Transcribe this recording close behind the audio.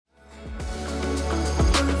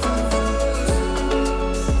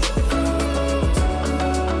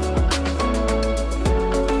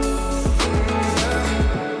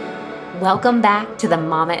Welcome back to the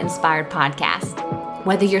Mama Inspired Podcast.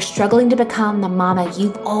 Whether you're struggling to become the mama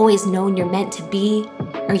you've always known you're meant to be,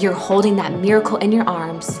 or you're holding that miracle in your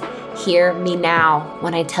arms, hear me now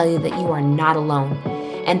when I tell you that you are not alone,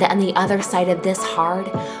 and that on the other side of this hard,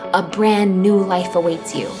 a brand new life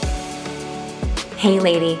awaits you. Hey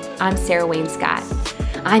lady, I'm Sarah Wainscott.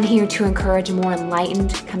 I'm here to encourage a more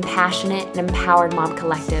enlightened, compassionate, and empowered mom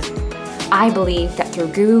collective. I believe that through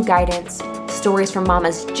guru guidance, stories from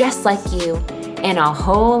mamas just like you, and a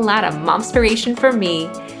whole lot of momspiration from me,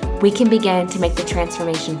 we can begin to make the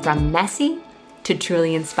transformation from messy to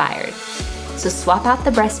truly inspired. So swap out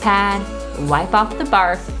the breast pad, wipe off the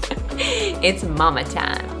barf. It's mama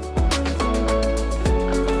time.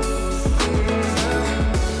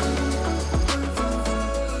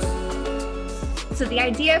 So the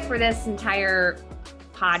idea for this entire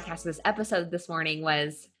podcast, this episode this morning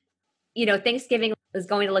was, Thanksgiving is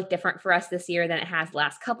going to look different for us this year than it has the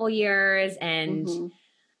last couple years. And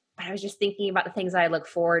but I was just thinking about the things that I look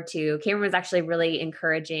forward to. Cameron was actually really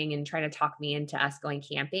encouraging and trying to talk me into us going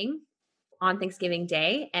camping on Thanksgiving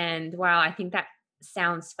Day. And while I think that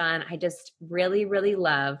sounds fun, I just really, really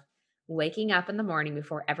love waking up in the morning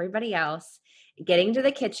before everybody else, getting to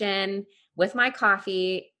the kitchen with my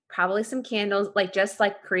coffee, probably some candles, just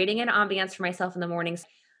creating an ambiance for myself in the mornings,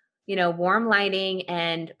 warm lighting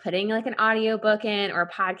and putting like an audiobook in or a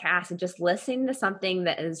podcast and just listening to something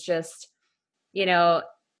that is just, I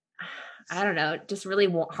don't know, just really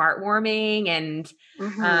heartwarming.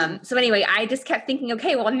 And so anyway, I just kept thinking,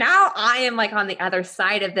 okay, well now I am on the other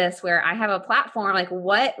side of this where I have a platform,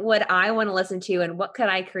 what would I want to listen to and what could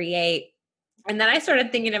I create? And then I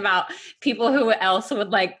started thinking about people who else would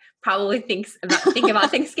probably think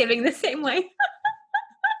about Thanksgiving the same way.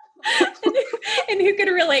 and who could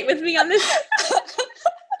relate with me on this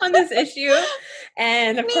issue.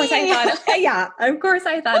 And of course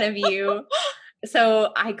I thought of you.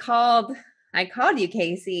 So I called you,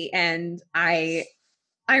 Casey, and I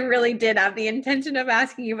really did have the intention of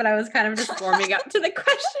asking you, but I was kind of just warming up to the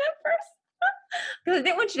question at first because I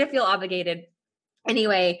didn't want you to feel obligated.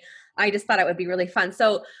 Anyway, I just thought it would be really fun.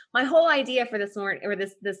 So my whole idea for this morning or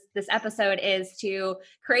this episode is to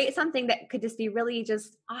create something that could just be really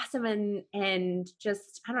just awesome and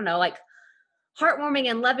just, I don't know, heartwarming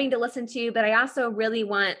and loving to listen to. But I also really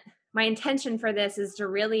want, my intention for this is to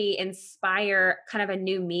really inspire kind of a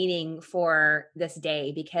new meaning for this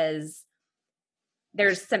day, because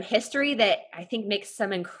there's some history that I think makes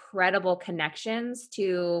some incredible connections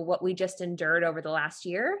to what we just endured over the last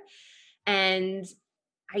year. And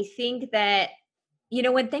I think that,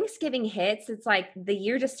 when Thanksgiving hits, it's the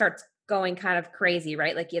year just starts going kind of crazy,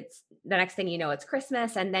 right? It's the next thing you know, it's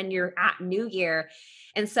Christmas and then you're at New Year.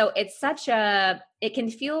 And so it's it can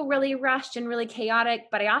feel really rushed and really chaotic.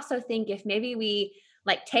 But I also think if maybe we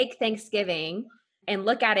take Thanksgiving and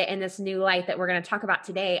look at it in this new light that we're going to talk about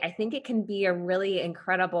today, I think it can be a really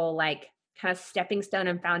incredible, kind of stepping stone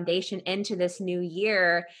and foundation into this new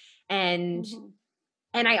year. And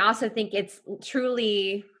I also think it's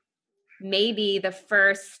truly maybe the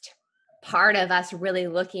first part of us really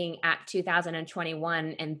looking at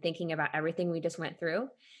 2021 and thinking about everything we just went through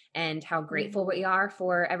and how grateful we are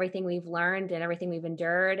for everything we've learned and everything we've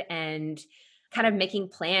endured, and kind of making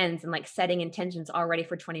plans and setting intentions already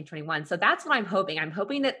for 2021. So that's what I'm hoping. I'm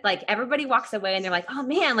hoping that everybody walks away and they're oh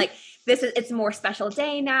man, it's a more special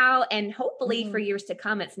day now. And hopefully for years to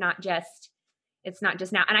come, it's not just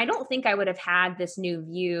now. And I don't think I would have had this new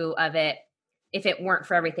view of it if it weren't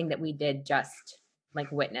for everything that we did just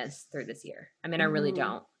witness through this year. I mean, I really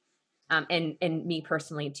don't. And me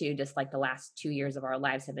personally too, just the last 2 years of our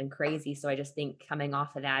lives have been crazy. So I just think coming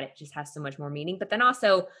off of that, it just has so much more meaning. But then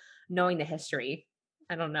also knowing the history,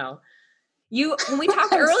 I don't know. When we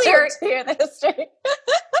talked earlier, to hear the history.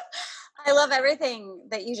 I love everything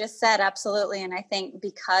that you just said. Absolutely. And I think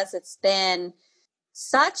because it's been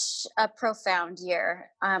such a profound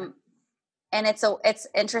year, and it's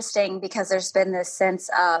interesting because there's been this sense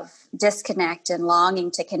of disconnect and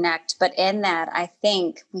longing to connect. But in that, I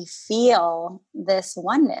think we feel this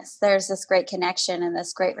oneness. There's this great connection and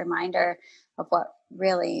this great reminder of what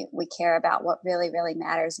really we care about, what really, really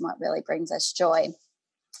matters, and what really brings us joy.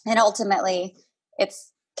 And ultimately,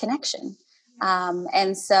 it's connection.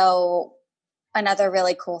 And so another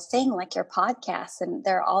really cool thing, like your podcast, and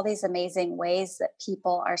there are all these amazing ways that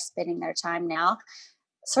people are spending their time now,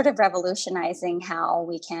 sort of revolutionizing how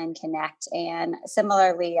we can connect. And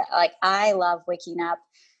similarly, I love waking up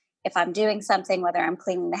if I'm doing something, whether I'm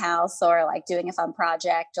cleaning the house or doing a fun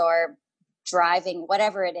project or driving,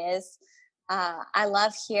 whatever it is. I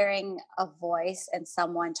love hearing a voice and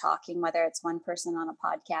someone talking, whether it's one person on a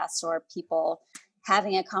podcast or people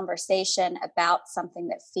having a conversation about something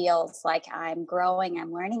that feels like I'm growing,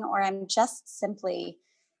 I'm learning, or I'm just simply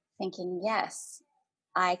thinking, yes,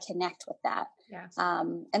 I connect with that. Yes.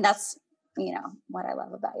 And that's, what I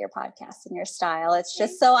love about your podcast and your style. It's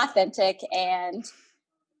just so authentic and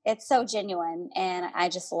it's so genuine. And I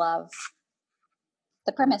just love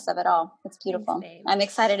the premise of it all. It's beautiful. I'm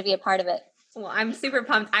excited to be a part of it. Well, I'm super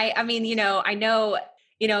pumped. I mean, I know,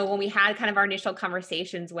 when we had kind of our initial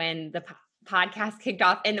conversations when the podcast kicked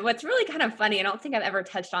off, and what's really kind of funny, I don't think I've ever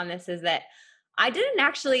touched on this, is that I didn't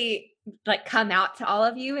actually like come out to all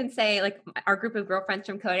of you and say, like, our group of girlfriends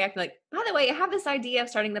from Kodiak, like, by the way, I have this idea of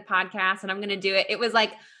starting the podcast and I'm going to do it. It was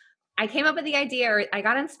like, I came up with the idea, or I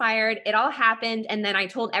got inspired, it all happened. And then I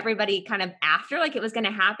told everybody kind of after, like, it was going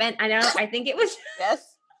to happen. I think it was,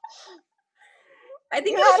 yes. I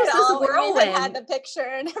think it was just this whirlwind. I had the picture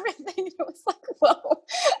and everything. It was like, whoa.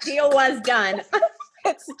 Deal was done.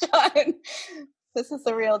 It's done. This is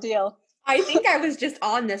the real deal. I think I was just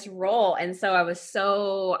on this roll. And so I was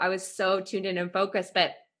so tuned in and focused,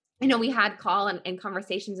 but we had call and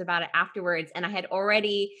conversations about it afterwards. And I had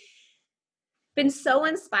already been so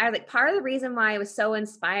inspired. Like, part of the reason why I was so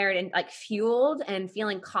inspired and like fueled and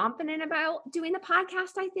feeling confident about doing the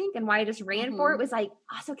podcast, I think, and why I just ran for it, was I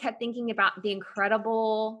also kept thinking about the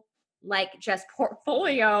incredible, like, just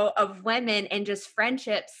portfolio of women and just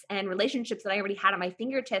friendships and relationships that I already had at my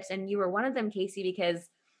fingertips. And you were one of them, Casey, because,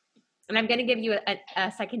 and I'm going to give you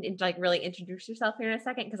a second to like really introduce yourself here in a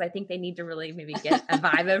second, because I think they need to really maybe get a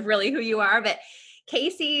vibe of really who you are. But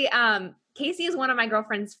Casey is one of my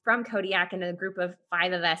girlfriends from Kodiak, in a group of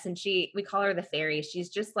 5 of us. And we call her the fairy. She's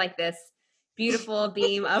just like this beautiful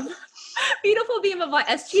beam of light,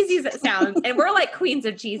 as cheesy as it sounds. And we're like queens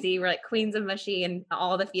of cheesy. We're like queens of mushy and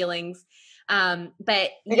all the feelings.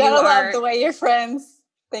 But you gotta love the way your friends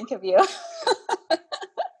think of you.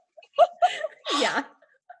 Yeah.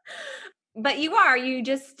 But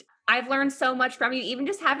I've learned so much from you, even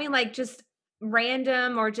just having like just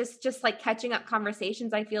random or just like catching up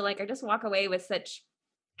conversations. I feel like I just walk away with such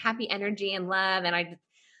happy energy and love. And I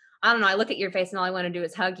don't know, I look at your face and all I want to do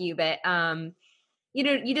is hug you, but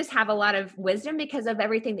you just have a lot of wisdom because of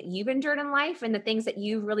everything that you've endured in life and the things that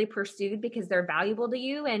you've really pursued because they're valuable to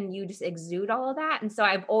you, and you just exude all of that. And so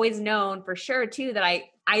I've always known for sure too that I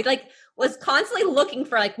like was constantly looking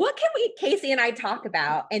for like, what can Casey and I talk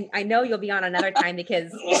about? And I know you'll be on another time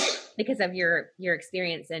because of your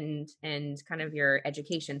experience and kind of your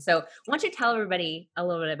education. So why don't you tell everybody a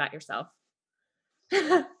little bit about yourself?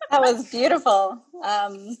 That was beautiful.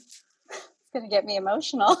 It's going to get me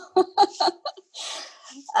emotional.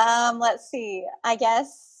 Let's see. I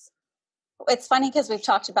guess it's funny because we've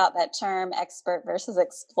talked about that term expert versus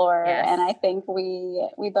explorer. Yes. And I think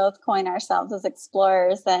we both coin ourselves as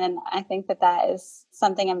explorers. And I think that is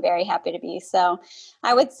something I'm very happy to be. So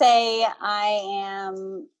I would say I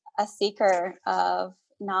am a seeker of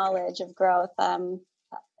knowledge, of growth.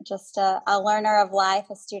 Just a learner of life,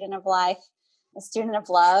 a student of life, a student of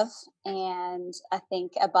love. And I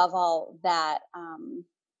think above all that,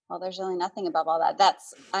 there's really nothing above all that.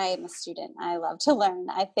 I'm a student. I love to learn.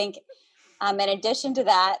 I think in addition to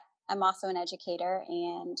that, I'm also an educator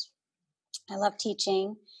and I love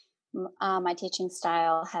teaching. My teaching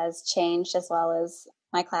style has changed as well as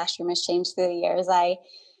my classroom has changed through the years. I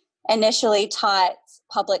initially taught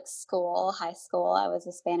public school, high school. I was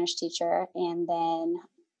a Spanish teacher, and then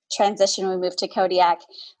transition, we moved to Kodiak.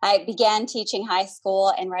 I began teaching high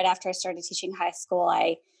school, and right after I started teaching high school,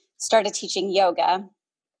 I started teaching yoga,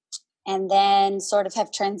 and then sort of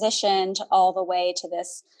have transitioned all the way to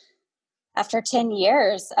this. After 10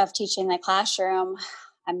 years of teaching the classroom,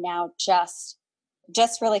 I'm now just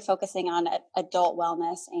really focusing on adult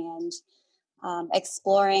wellness and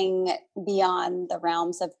exploring beyond the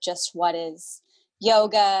realms of just what is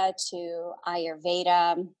yoga to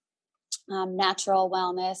Ayurveda, natural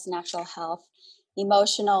wellness, natural health,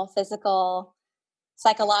 emotional, physical,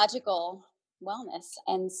 psychological wellness.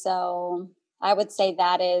 And so I would say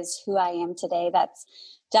that is who I am today. That's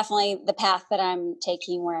definitely the path that I'm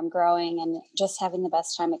taking, where I'm growing and just having the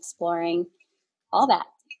best time exploring all that.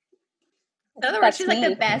 In other words, she's like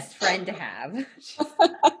the best friend to have.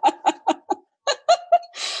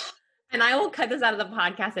 And I will cut this out of the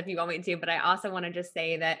podcast if you want me to, but I also want to just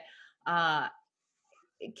say that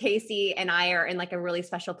Casey and I are in like a really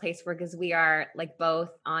special place because we are like both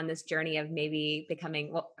on this journey of maybe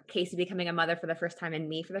Casey becoming a mother for the first time and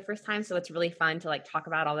me for the first time. So it's really fun to like talk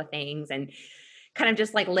about all the things and kind of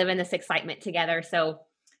just like live in this excitement together. So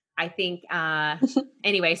I think,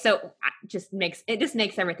 anyway, so it just makes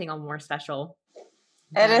everything all more special.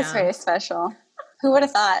 It is very special. Who would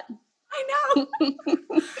have thought? I know.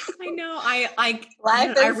 I know.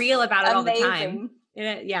 Life I is reel about it all the time.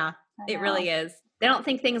 amazing. Yeah, it really is. They don't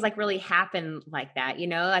think things like really happen like that. You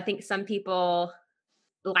know, I think some people,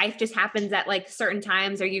 life just happens at like certain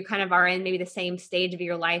times, or you kind of are in maybe the same stage of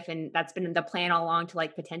your life. And that's been the plan all along to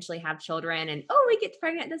like potentially have children, and we get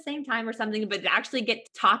pregnant at the same time or something, but to actually get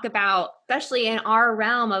to talk about, especially in our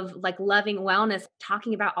realm of like loving wellness,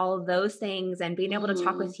 talking about all of those things and being able to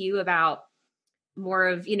talk with you about more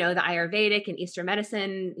of, the Ayurvedic and Eastern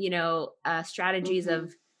medicine, strategies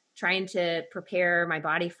of trying to prepare my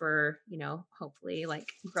body for, hopefully like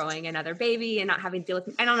growing another baby and not having to deal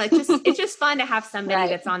with, I don't know. It's just fun to have somebody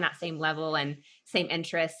that's on that same level and same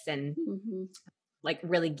interests and like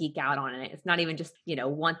really geek out on it. It's not even just,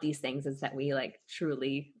 want these things, is that we like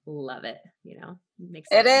truly love it,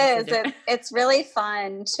 It's really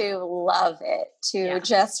fun to love it, to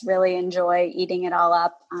just really enjoy eating it all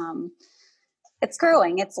up. It's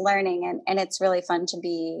growing, it's learning, and it's really fun to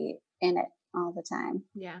be in it all the time.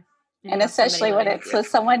 Yeah. And especially when it's with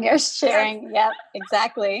someone you're sharing. Yep,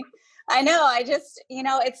 exactly. I know. I just,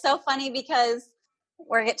 it's so funny because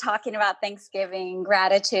we're talking about Thanksgiving,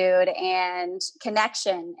 gratitude, and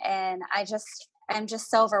connection. And I'm just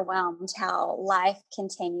so overwhelmed how life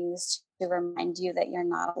continues to remind you that you're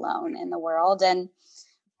not alone in the world and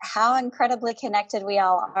how incredibly connected we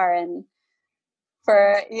all are. And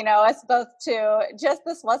for, us both to just,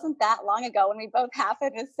 this wasn't that long ago when we both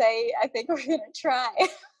happened to say, I think we're going to try.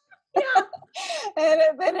 Yeah. And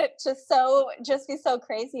then it just be so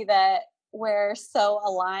crazy that we're so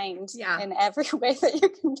aligned in every way that you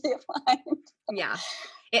can be aligned. Yeah.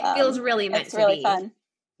 It feels really meant to really be. Fun.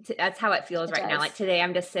 That's how it feels right now. Like today,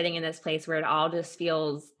 I'm just sitting in this place where it all just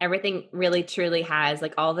feels, everything really truly has,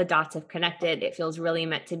 like all the dots have connected. It feels really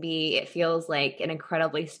meant to be. It feels like an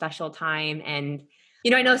incredibly special time. And,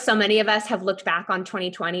 I know so many of us have looked back on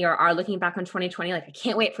 2020 or are looking back on 2020. Like, I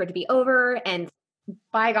can't wait for it to be over and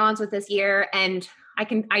bygones with this year. And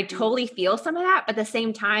I totally feel some of that. But at the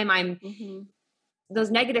same time, those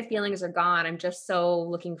negative feelings are gone. I'm just so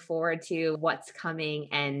looking forward to what's coming.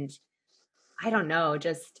 And I don't know,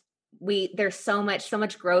 just there's so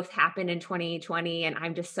much growth happened in 2020. And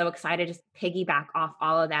I'm just so excited to just piggyback off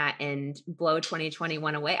all of that and blow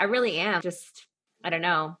 2021 away. I really am. Just, I don't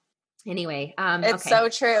know. Anyway. It's so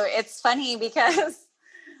true. It's funny because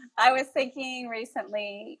I was thinking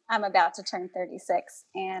recently, I'm about to turn 36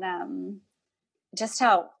 and just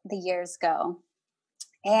how the years go.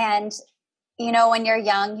 And, when you're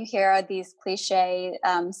young, you hear these cliche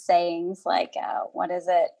sayings like, what is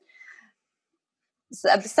it?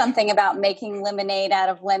 Something about making lemonade out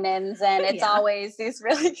of lemons. And it's always these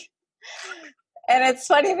really, and it's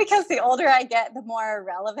funny because the older I get, the more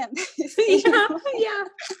relevant they seem. Yeah.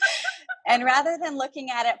 And rather than looking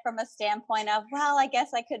at it from a standpoint of, well, I guess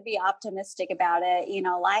I could be optimistic about it.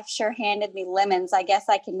 Life sure handed me lemons. I guess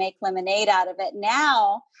I can make lemonade out of it.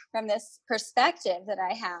 Now, from this perspective that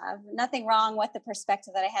I have, nothing wrong with the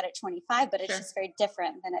perspective that I had at 25, but it's just very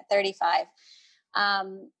different than at 35.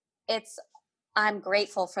 I'm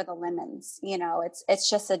grateful for the lemons. It's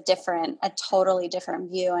just a totally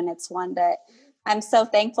different view. And it's one that I'm so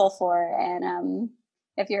thankful for. And,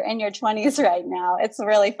 if you're in your 20s right now, it's a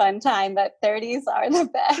really fun time, but 30s are the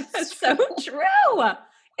best. That's so true.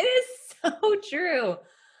 It is so true.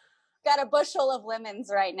 Got a bushel of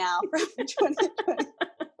lemons right now from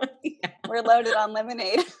 2020. We're loaded on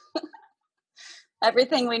lemonade.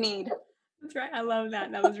 Everything we need. That's right. I love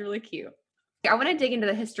that. That was really cute. I want to dig into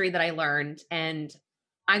the history that I learned, and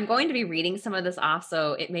I'm going to be reading some of this off,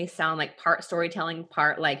 so it may sound like part storytelling,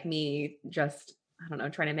 part like me just, I don't know,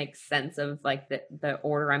 trying to make sense of like the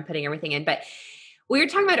order I'm putting everything in. But we were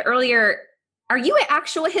talking about earlier, are you an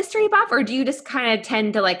actual history buff, or do you just kind of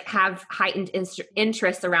tend to like have heightened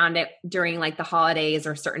interest around it during like the holidays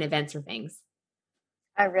or certain events or things?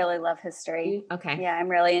 I really love history. Okay. Yeah, I'm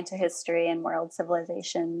really into history and world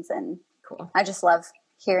civilizations, and cool. I just love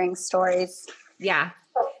hearing stories. Yeah.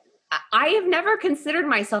 I have never considered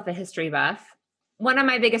myself a history buff. One of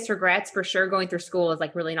my biggest regrets for sure going through school is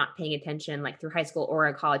like really not paying attention like through high school or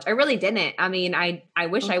in college. I really didn't. I mean, I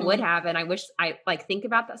wish I would have, and I wish I like think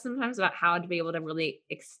about that sometimes about how to be able to really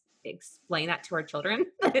explain that to our children.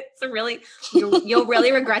 It's a really, you'll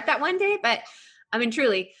really regret that one day, but I mean,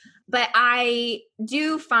 truly, but I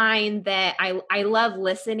do find that I love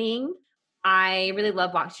listening. I really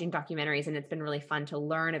love watching documentaries, and it's been really fun to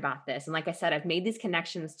learn about this. And like I said, I've made these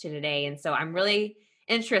connections to today. And so I'm really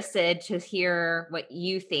interested to hear what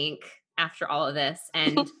you think after all of this.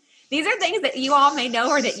 And these are things that you all may know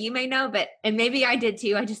or that you may know, and maybe I did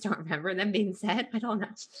too. I just don't remember them being said. I don't know.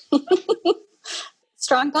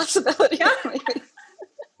 Strong possibility.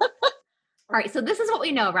 All right. So this is what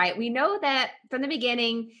we know, right? We know that from the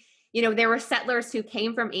beginning, there were settlers who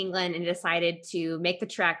came from England and decided to make the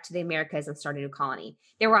trek to the Americas and start a new colony.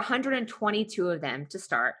 There were 122 of them to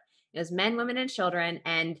start. It was men, women, and children.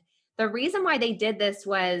 And the reason why they did this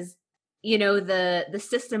was, the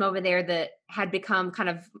system over there that had become kind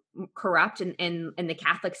of corrupt in the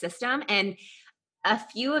Catholic system. And a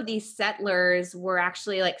few of these settlers were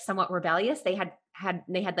actually like somewhat rebellious. They had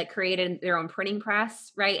like created their own printing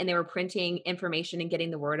press, right? And they were printing information and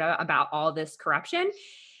getting the word out about all this corruption.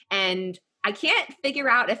 And I can't figure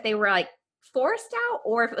out if they were like forced out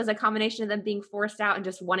or if it was a combination of them being forced out and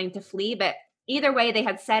just wanting to flee. But either way, they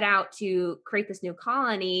had set out to create this new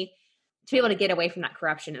colony to be able to get away from that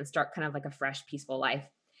corruption and start kind of like a fresh, peaceful life.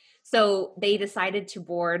 So they decided to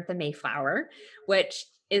board the Mayflower, which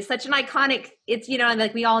is such an iconic, it's,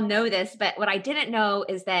 like we all know this, but what I didn't know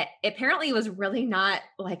is that apparently it was really not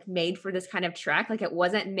like made for this kind of trek. Like it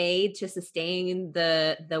wasn't made to sustain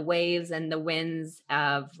the waves and the winds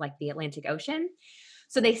of like the Atlantic Ocean.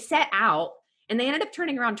 So they set out and they ended up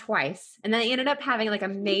turning around twice. And then they ended up having like a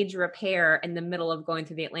major repair in the middle of going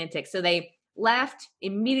through the Atlantic. So they left,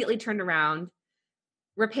 immediately turned around,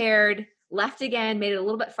 repaired, left again, made it a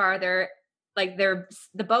little bit farther. Like the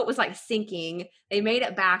boat was like sinking. They made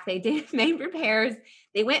it back. They made repairs.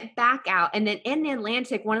 They went back out. And then in the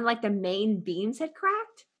Atlantic, one of like the main beams had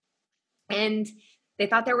cracked. And they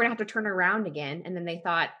thought they were going to have to turn around again. And then they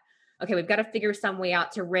thought, okay, we've got to figure some way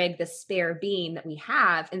out to rig the spare beam that we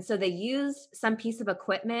have. And so they used some piece of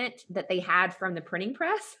equipment that they had from the printing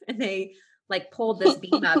press. And they like pulled this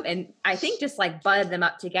beam up and I think just like butted them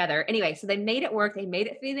up together. Anyway, so they made it work. They made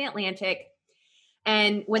it through the Atlantic.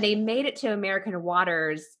 And when they made it to American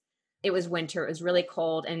waters, it was winter. It was really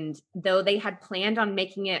cold. And though they had planned on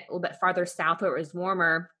making it a little bit farther south where it was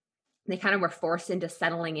warmer, they kind of were forced into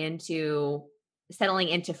settling into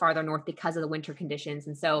farther north because of the winter conditions.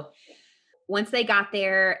 And so once they got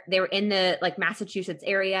there, they were in the like Massachusetts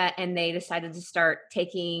area and they decided to start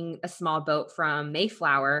taking a small boat from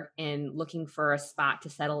Mayflower and looking for a spot to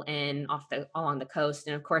settle in along the coast.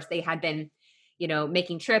 And of course they had been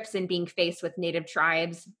making trips and being faced with native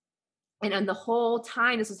tribes. And on the whole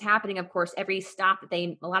time this was happening, of course, a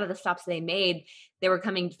lot of the stops they made, they were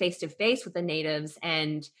coming face to face with the natives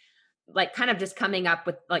and like kind of just coming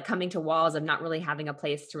to walls of not really having a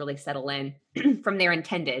place to really settle in from their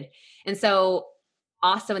intended. And so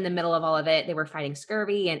also in the middle of all of it, they were fighting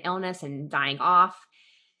scurvy and illness and dying off.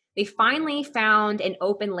 They finally found an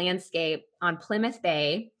open landscape on Plymouth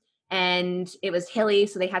Bay. And it was hilly,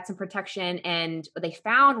 so they had some protection. And what they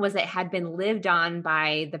found was it had been lived on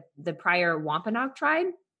by the prior Wampanoag tribe.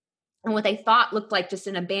 And what they thought looked like just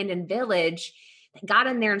an abandoned village, they got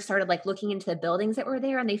in there and started like looking into the buildings that were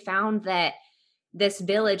there. And they found that this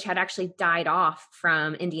village had actually died off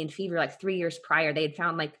from Indian fever like 3 years prior. They had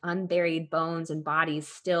found like unburied bones and bodies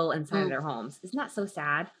still inside of their homes. Isn't that so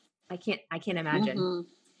sad? I can't imagine. Mm-hmm.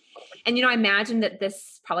 And, I imagine that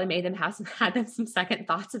this probably made them had them some second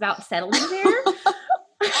thoughts about settling there.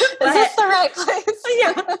 Is this the right place?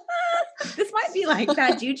 Yeah. This might be like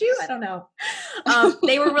bad juju. I don't know.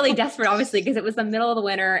 They were really desperate, obviously, because it was the middle of the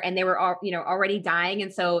winter and they were already dying.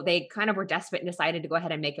 And so they kind of were desperate and decided to go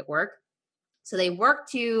ahead and make it work. So they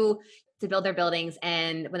worked to build their buildings.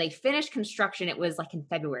 And when they finished construction, it was like in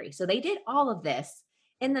February. So they did all of this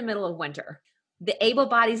in the middle of winter. The able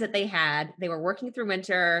bodies that they were working through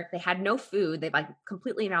winter. They had no food. They like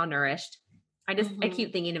completely malnourished. I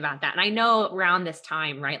keep thinking about that. And I know around this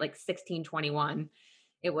time, right? Like 1621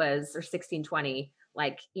 it was, or 1620,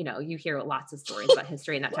 like, you hear lots of stories about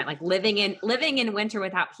history in that time, like living in winter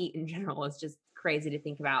without heat in general is just crazy to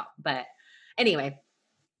think about. But anyway,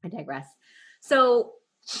 I digress. So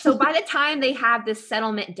by the time they have this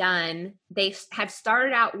settlement done, they had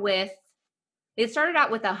started out with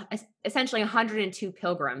essentially 102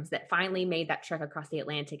 pilgrims that finally made that trek across the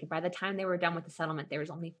Atlantic. And by the time they were done with the settlement, there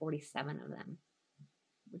was only 47 of them,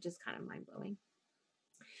 which is kind of mind-blowing.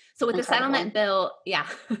 So with the settlement built,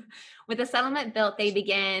 they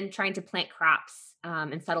began trying to plant crops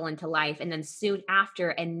and settle into life. And then soon after,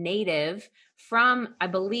 a native from, I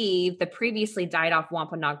believe, the previously died off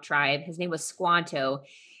Wampanoag tribe, his name was Squanto.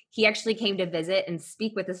 He actually came to visit and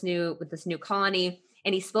speak with this new colony,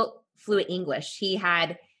 and he spoke fluent English. He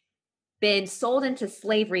had been sold into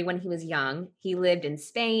slavery when he was young. He lived in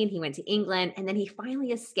Spain. He went to England, and then he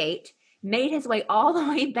finally escaped, made his way all the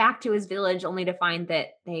way back to his village, only to find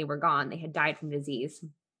that they were gone. They had died from disease.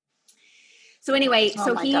 So anyway,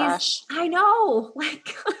 gosh. I know,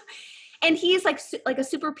 like, and he's like a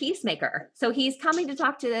super peacemaker. So he's coming to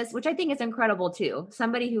talk to this, which I think is incredible too.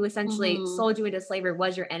 Somebody who essentially sold you into slavery,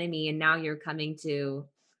 was your enemy, and now you're coming to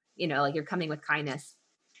like you're coming with kindness.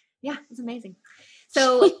 Yeah, it's amazing.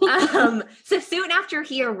 So, so soon after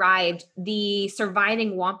he arrived, the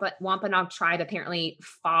surviving Wampanoag tribe apparently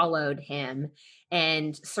followed him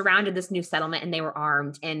and surrounded this new settlement, and they were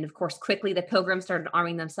armed. And of course, quickly the Pilgrims started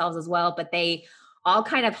arming themselves as well, but they all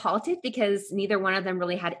kind of halted because neither one of them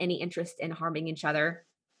really had any interest in harming each other.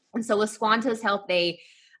 And so with Squanto's help, they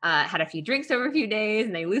had a few drinks over a few days,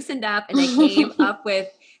 and they loosened up, and they came up with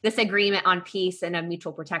this agreement on peace and a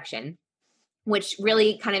mutual protection, which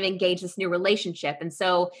really kind of engaged this new relationship. And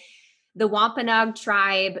so the Wampanoag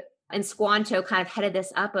tribe and Squanto kind of headed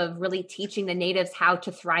this up of really teaching the natives how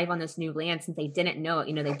to thrive on this new land, since they didn't know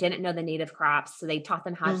it. They didn't know the native crops. So they taught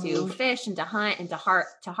them how to fish and to hunt and to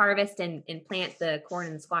harvest and plant the corn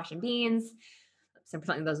and squash and beans. So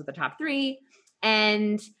those are the top three.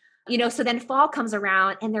 And so then fall comes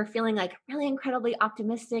around, and they're feeling like really incredibly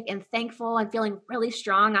optimistic and thankful and feeling really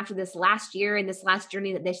strong after this last year and this last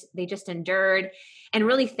journey that they just endured, and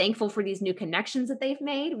really thankful for these new connections that they've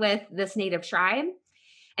made with this native tribe.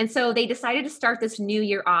 And so they decided to start this new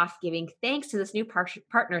year off giving thanks to this new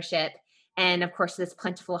partnership and, of course, this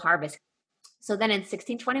plentiful harvest. So then in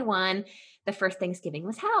 1621, the first Thanksgiving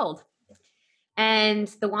was held. And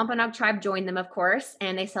the Wampanoag tribe joined them, of course,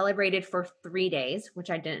 and they celebrated for 3 days, which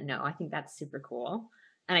I didn't know. I think that's super cool.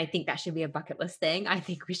 And I think that should be a bucket list thing. I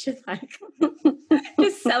think we should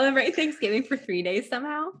just celebrate Thanksgiving for 3 days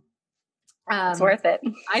somehow. It's worth it.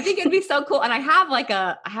 I think it'd be so cool. And I have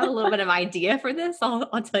a little bit of idea for this.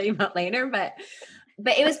 I'll tell you about later, but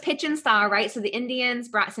it was pigeon style, right? So the Indians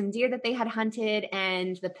brought some deer that they had hunted,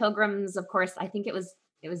 and the Pilgrims, of course, I think it was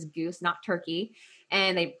goose, not turkey.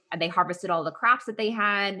 And they harvested all the crops that they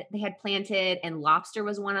had planted, and lobster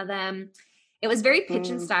was one of them. It was very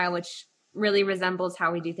pigeon style, which really resembles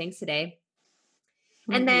how we do things today.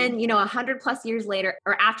 And then, 100 plus years later,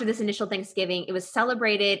 or after this initial Thanksgiving, it was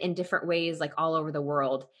celebrated in different ways, like all over the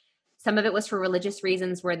world. Some of it was for religious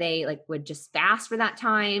reasons, where they would just fast for that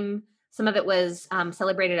time. Some of it was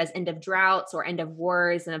celebrated as end of droughts or end of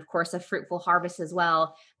wars, and of course a fruitful harvest as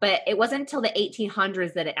well. But it wasn't until the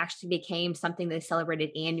 1800s that it actually became something they celebrated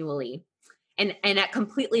annually, and at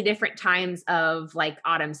completely different times of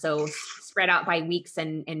autumn, so spread out by weeks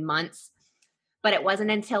and months. But it wasn't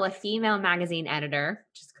until a female magazine editor,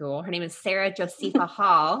 which is cool, her name is Sarah Josepha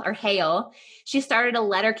Hale. She started a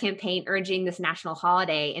letter campaign urging this national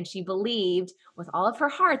holiday, and she believed with all of her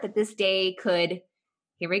heart that this day could,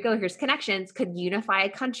 here we go, here's connections, could unify a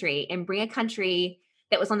country and bring a country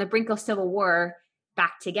that was on the brink of civil war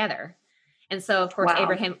back together. And so, of course,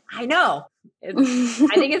 Abraham, I know, I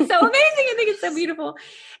think it's so amazing. I think it's so beautiful.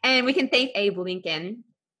 And we can thank Abe Lincoln,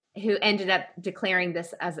 who ended up declaring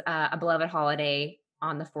this as a beloved holiday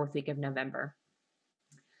on the 4th week of November.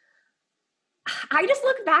 I just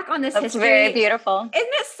look back on this history. Very beautiful. Isn't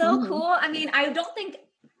it so cool? I mean,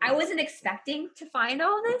 I wasn't expecting to find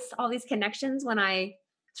all these connections when I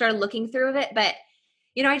started looking through it. But,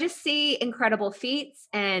 I just see incredible feats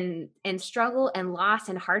and struggle and loss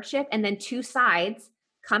and hardship, and then two sides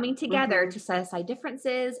coming together to set aside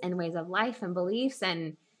differences and ways of life and beliefs,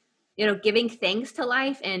 and giving thanks to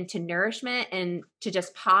life and to nourishment, and to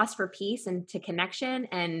just pause for peace and to connection,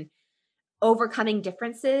 and overcoming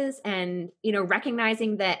differences, and,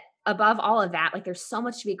 recognizing that above all of that, there's so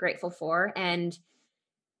much to be grateful for, and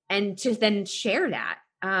to then share that.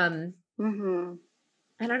 I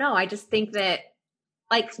don't know. I just think that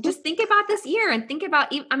just think about this year, and think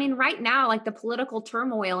about, right now, the political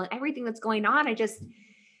turmoil and everything that's going on.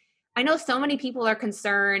 I know so many people are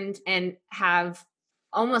concerned and have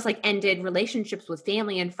almost ended relationships with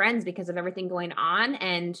family and friends because of everything going on.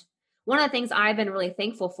 And one of the things I've been really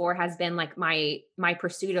thankful for has been my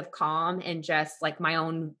pursuit of calm, and just my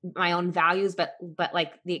own values, but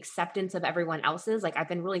the acceptance of everyone else's. I've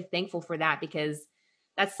been really thankful for that, because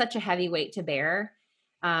that's such a heavy weight to bear.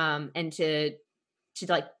 And to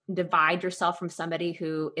divide yourself from somebody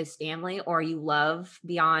who is family or you love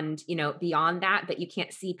beyond that, but you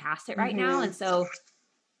can't see past it right now. And so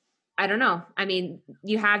I don't know.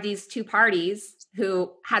 You have these two parties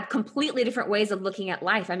who had completely different ways of looking at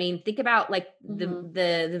life. Think about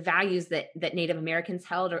the values that Native Americans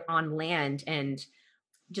held on land, and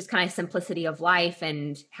just kind of simplicity of life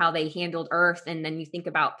and how they handled earth. And then you think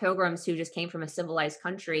about Pilgrims who just came from a civilized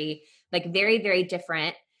country, very, very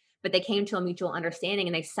different, but they came to a mutual understanding,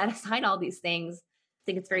 and they set aside all these things. I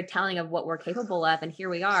think it's very telling of what we're capable of. And here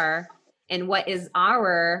we are, and what is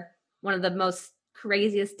one of the most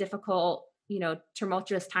craziest, difficult,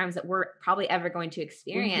 tumultuous times that we're probably ever going to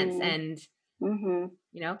experience. And,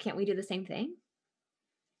 can't we do the same thing?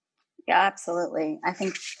 Yeah, absolutely. I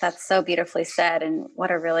think that's so beautifully said. And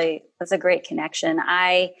that's a great connection.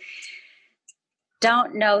 I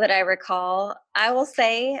don't know that I recall. I will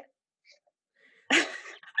say, as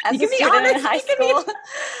You a can be student in honest. high You can be. school,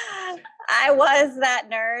 I was that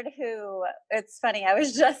nerd who, it's funny, I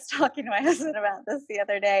was just talking to my husband about this the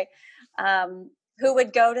other day, who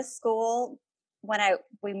would go to school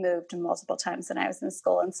we moved multiple times when I was in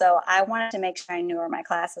school. And so I wanted to make sure I knew where my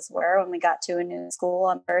classes were when we got to a new school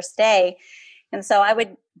on first day. And so I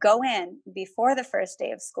would go in before the first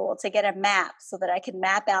day of school to get a map so that I could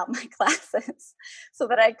map out my classes so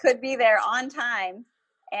that I could be there on time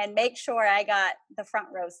and make sure I got the front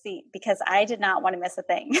row seat because I did not want to miss a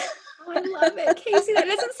thing. Oh, I love it. Casey, that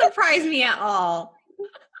doesn't surprise me at all.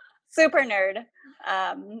 Super nerd.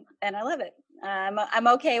 And I love it. I'm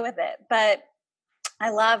okay with it, but I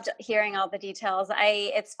loved hearing all the details.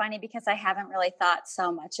 It's funny because I haven't really thought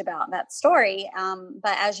so much about that story.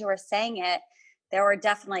 But as you were saying it, there were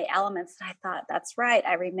definitely elements that I thought, that's right.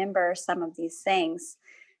 I remember some of these things.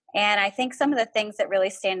 And I think some of the things that really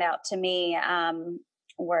stand out to me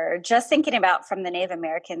were just thinking about from the Native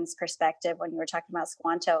Americans' perspective when you were talking about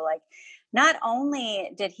Squanto, like not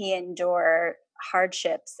only did he endure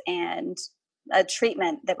hardships and a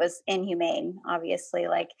treatment that was inhumane, obviously,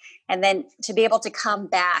 and then to be able to come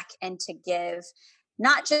back and to give,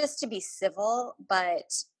 not just to be civil,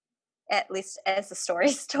 but at least as the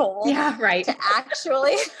story's told, yeah, right, to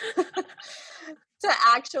actually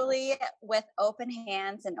with open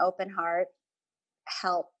hands and open heart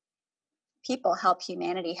help people, help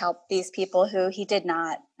humanity, help these people who he did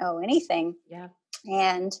not owe anything. Yeah.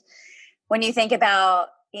 And when you think about,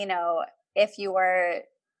 if you were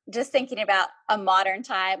just thinking about a modern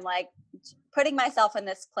time, like putting myself in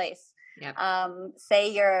this place,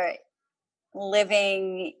 say you're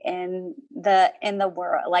living in the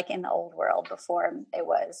world, like in the old world before it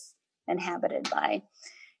was inhabited by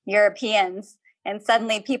Europeans, and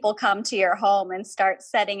suddenly people come to your home and start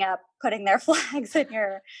setting up, putting their flags in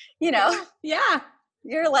your, yeah.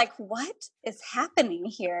 You're like, what is happening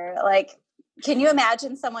here? Like, can you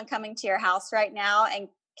imagine someone coming to your house right now and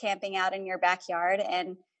camping out in your backyard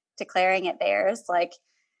and declaring it theirs? Like,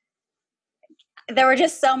 there were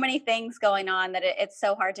just so many things going on that it's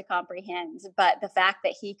so hard to comprehend. But the fact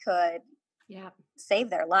that he could save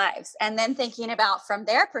their lives, and then thinking about from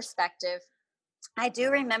their perspective, I do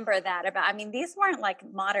remember that these weren't like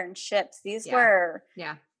modern ships. These were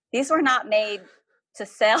not made to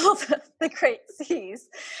sail the great seas,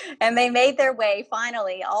 and they made their way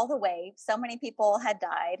finally all the way. So many people had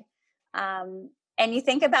died. And you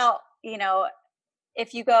think about,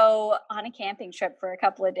 if you go on a camping trip for a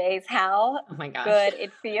couple of days, how good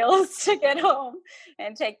it feels to get home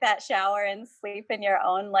and take that shower and sleep in your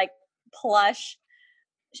own like plush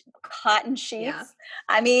cotton sheets.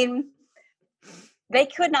 Yeah. They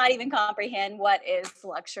could not even comprehend what is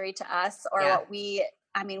luxury to us, or what we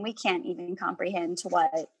can't even comprehend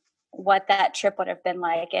what that trip would have been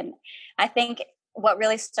like. And I think what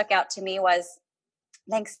really stuck out to me was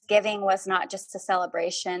Thanksgiving was not just a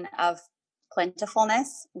celebration of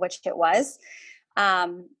plentifulness, which it was,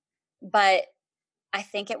 but I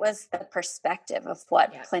think it was the perspective of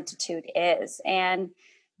what plenitude is, and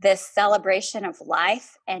this celebration of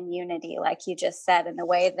life and unity, like you just said, and the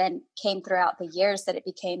way then came throughout the years that it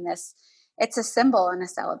became this, it's a symbol and a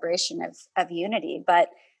celebration of unity. But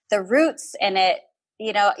the roots in it,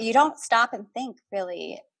 you don't stop and think,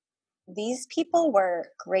 really, these people were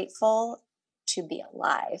grateful to be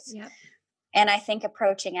alive. Yep. And I think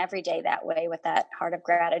approaching every day that way with that heart of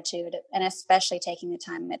gratitude, and especially taking the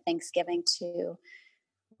time at Thanksgiving to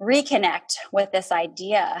reconnect with this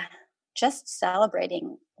idea, just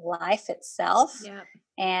celebrating life itself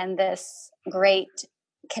and this great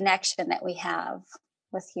connection that we have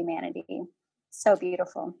with humanity. So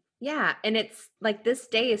beautiful. Yeah. And it's like, this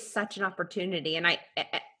day is such an opportunity. And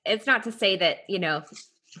it's not to say that,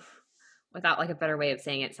 without like a better way of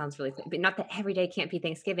saying it, sounds really, but not that every day can't be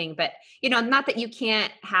Thanksgiving, but not that you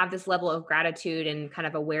can't have this level of gratitude and kind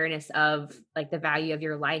of awareness of like the value of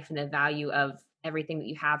your life and the value of everything that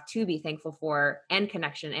you have to be thankful for, and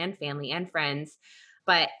connection and family and friends.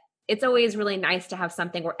 But it's always really nice to have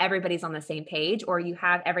something where everybody's on the same page, or you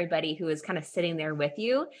have everybody who is kind of sitting there with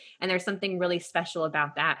you. And there's something really special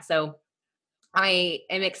about that. So I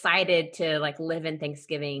am excited to like live in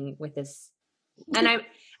Thanksgiving with this. And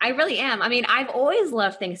I really am. I've always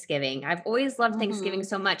loved Thanksgiving. I've always loved Thanksgiving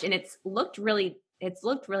so much. And it's looked really,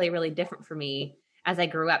 really different for me as I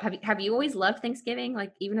grew up. Have you always loved Thanksgiving?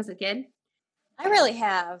 Like even as a kid? I really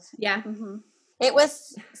have. Yeah. Mm-hmm. It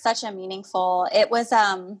was such a meaningful, it was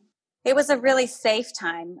a really safe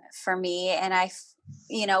time for me. And I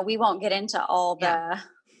we won't get into all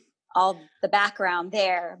the background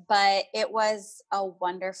there, but it was a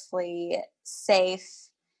wonderfully safe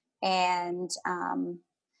and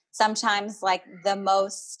sometimes like the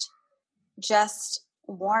most just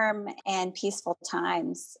warm and peaceful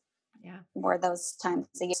times were those times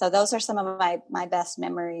a year. So those are some of my best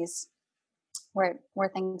memories were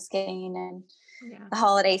Thanksgiving and the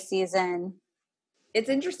holiday season. It's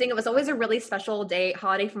interesting. It was always a really special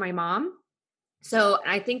holiday for my mom. So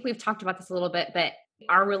I think we've talked about this a little bit, but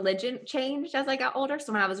our religion changed as I got older.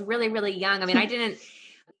 So when I was really, really young, I mean,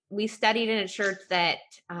 we studied in a church that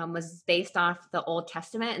was based off the Old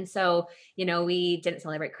Testament. And so, we didn't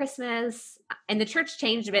celebrate Christmas, and the church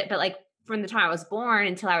changed a bit, but like from the time I was born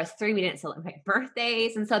until I was 3, we didn't celebrate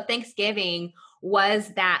birthdays. And so Thanksgiving was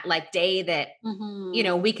that like day that,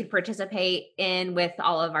 we could participate in with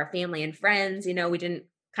all of our family and friends. We didn't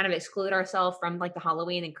kind of exclude ourselves from like the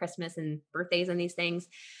Halloween and Christmas and birthdays and these things.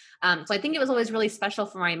 So I think it was always really special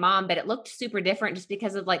for my mom, but it looked super different just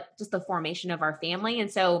because of like just the formation of our family. And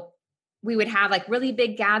so we would have like really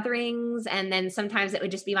big gatherings. And then sometimes it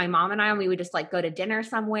would just be my mom and I, and we would just like go to dinner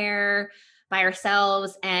somewhere by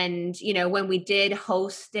ourselves. And, when we did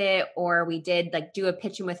host it or we did like do a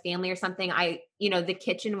pitch-in with family or something, the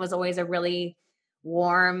kitchen was always a really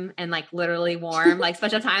warm and like literally warm, like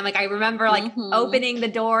special time. Like I remember like opening the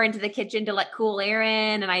door into the kitchen to let cool air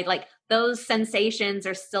in. And I like those sensations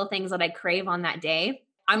are still things that I crave on that day.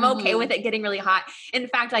 I'm okay with it getting really hot. In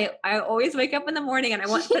fact, I always wake up in the morning and I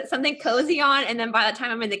want to put something cozy on. And then by the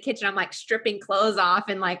time I'm in the kitchen, I'm like stripping clothes off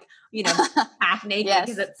and like, half naked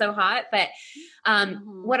because it's so hot. But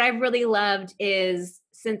what I really loved is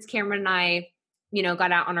since Cameron and I,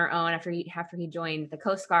 got out on our own after he joined the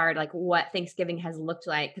Coast Guard, like what Thanksgiving has looked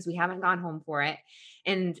like, because we haven't gone home for it.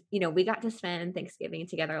 And, we got to spend Thanksgiving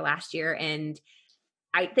together last year. And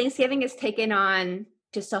Thanksgiving has taken on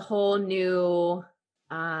just a whole new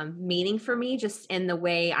meaning for me, just in the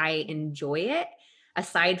way I enjoy it,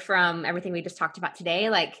 aside from everything we just talked about today,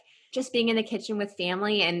 like just being in the kitchen with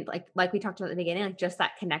family and like we talked about at the beginning, like just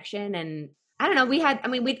that connection. And I don't know,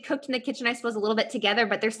 we'd cooked in the kitchen, I suppose, a little bit together,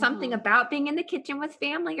 but there's something about being in the kitchen with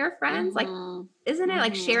family or friends, like, isn't it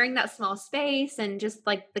like sharing that small space and just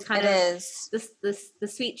like the kind of the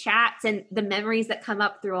sweet chats and the memories that come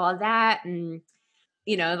up through all that. And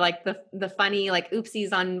like the funny, like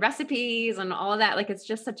oopsies on recipes and all of that. Like, it's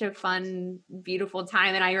just such a fun, beautiful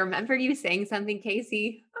time. And I remember you saying something,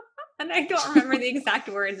 Casey, and I don't remember the exact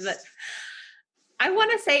words, but I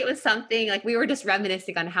want to say it was something like we were just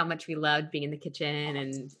reminiscing on how much we loved being in the kitchen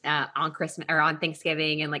and on Christmas or on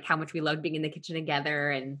Thanksgiving, and like how much we loved being in the kitchen together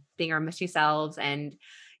and being our mushy selves. And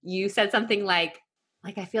you said something like,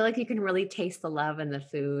 I feel like you can really taste the love in the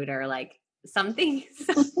food, or like something.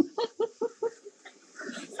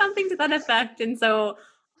 Something to that effect. And so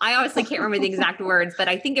I obviously can't remember the exact words, but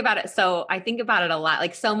I think about it. So I think about it a lot,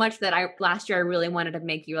 like so much that last year I really wanted to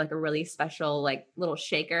make you like a really special, like little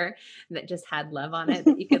shaker that just had love on it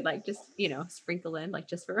that you could like just, sprinkle in like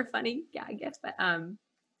just for a funny gag. But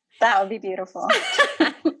that would be beautiful.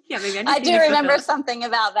 Yeah, maybe I do remember something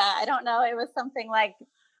about that. I don't know. It was something like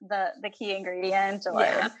the key ingredient,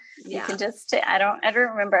 or you can just, I don't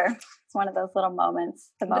remember. It's one of those little moments.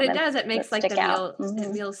 But it does. It makes like the meal, the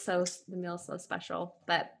meal's so special.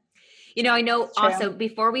 But I know also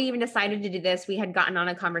before we even decided to do this, we had gotten on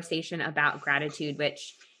a conversation about gratitude,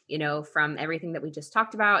 which from everything that we just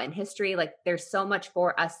talked about in history, like there's so much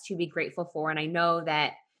for us to be grateful for. And I know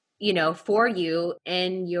that for you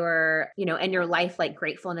in your life, like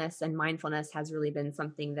gratefulness and mindfulness has really been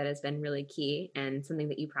something that has been really key and something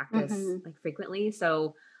that you practice like frequently.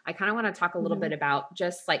 So I kind of want to talk a little bit about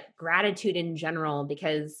just like gratitude in general,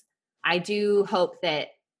 because I do hope that,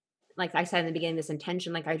 like I said in the beginning, this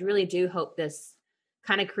intention, like I really do hope this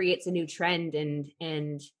kind of creates a new trend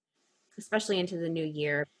and especially into the new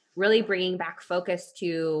year, really bringing back focus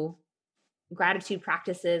to gratitude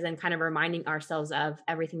practices and kind of reminding ourselves of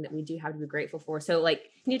everything that we do have to be grateful for. So like,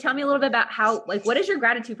 can you tell me a little bit about how, like, what does your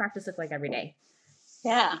gratitude practice look like every day?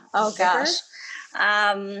 Yeah. Oh gosh.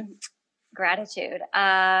 Gratitude.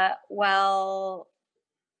 Well,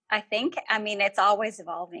 I mean, it's always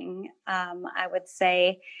evolving. I would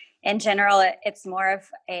say in general, it's more of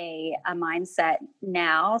a mindset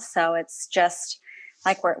now. So it's just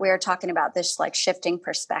like we were talking about this, like shifting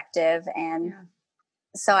perspective. And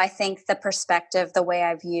so I think the perspective, the way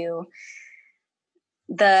I view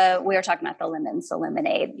we were talking about the lemons, the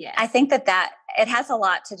lemonade. Yes. I think that it has a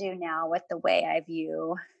lot to do now with the way I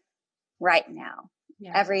view right now.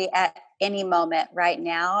 Yeah. At any moment right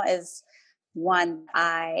now is one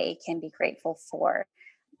I can be grateful for.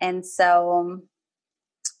 And so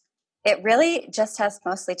It really just has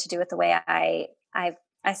mostly to do with the way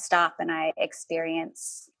I stop and I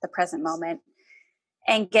experience the present moment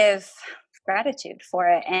and give gratitude for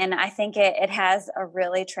it. And I think it has a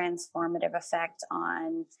really transformative effect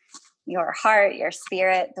on your heart, your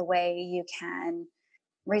spirit, the way you can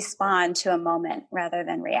respond to a moment rather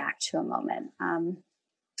than react to a moment.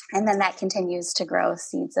 And then that continues to grow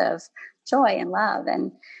seeds of joy and love.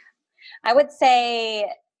 And I would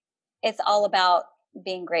say it's all about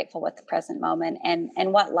being grateful with the present moment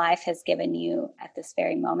and what life has given you at this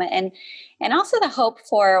very moment, and also the hope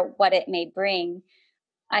for what it may bring.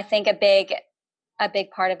 I think a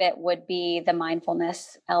big part of it would be the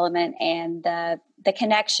mindfulness element and the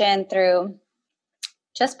connection through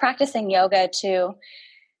just practicing yoga to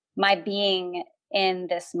my being in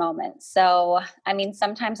this moment. So, I mean,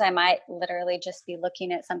 sometimes I might literally just be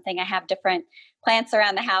looking at something. I have different plants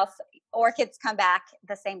around the house. Orchids come back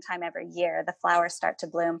the same time every year. The flowers start to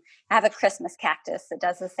bloom. I have a Christmas cactus that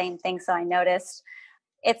does the same thing. So I noticed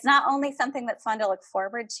it's not only something that's fun to look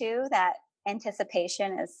forward to, that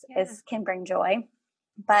anticipation is can bring joy,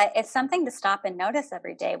 but it's something to stop and notice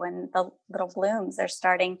every day when the little blooms are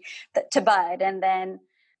starting to bud. And then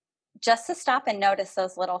just to stop and notice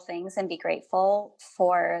those little things and be grateful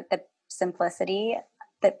for the simplicity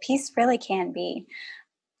that peace really can be.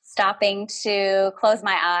 Stopping to close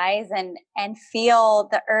my eyes and feel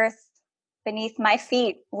the earth beneath my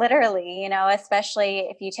feet, literally, especially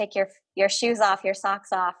if you take your shoes off, your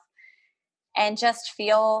socks off, and just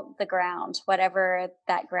feel the ground, whatever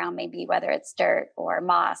that ground may be, whether it's dirt or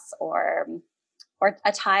moss or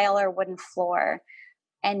a tile or wooden floor,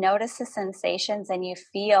 and notice the sensations, and you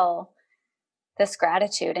feel this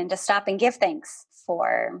gratitude, and to stop and give thanks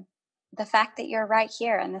for the fact that you're right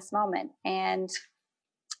here in this moment. And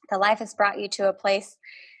the life has brought you to a place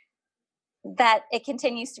that it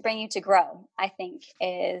continues to bring you to grow, I think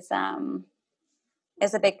is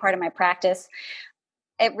a big part of my practice.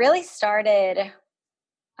 It really started,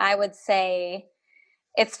 I would say,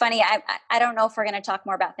 it's funny. I don't know if we're going to talk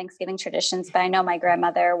more about Thanksgiving traditions, but I know my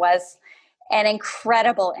grandmother was an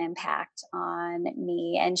incredible impact on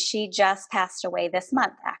me. And she just passed away this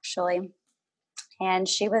month, actually. And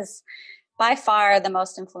she was by far the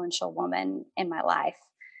most influential woman in my life.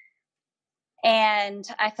 And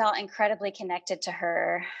I felt incredibly connected to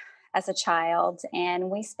her as a child.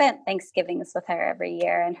 And we spent Thanksgivings with her every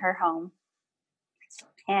year in her home.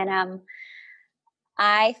 And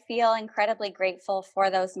I feel incredibly grateful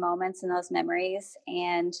for those moments and those memories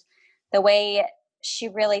and the way she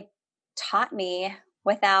really taught me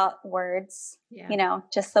without words,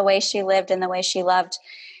 just the way she lived and the way she loved,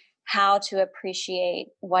 how to appreciate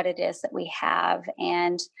what it is that we have.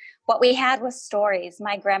 And what we had was stories.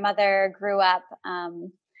 My grandmother grew up the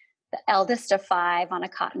eldest of 5 on a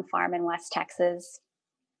cotton farm in West Texas.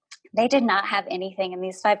 They did not have anything, and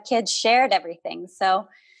these 5 kids shared everything. So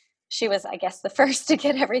she was, I guess, the first to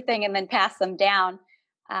get everything and then pass them down,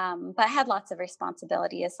 but had lots of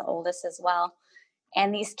responsibility as the oldest as well.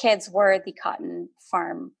 And these kids were the cotton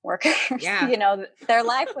farm workers. Yeah. Their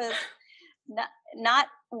life was not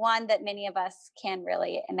one that many of us can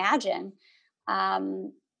really imagine.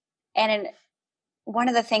 One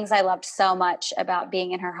of the things I loved so much about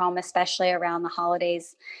being in her home, especially around the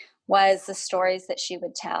holidays, was the stories that she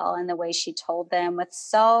would tell and the way she told them with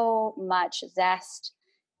so much zest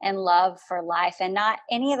and love for life. And not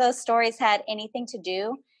any of those stories had anything to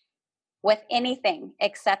do with anything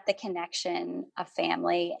except the connection of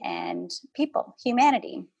family and people,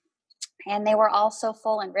 humanity. And they were all so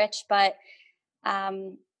full and rich, but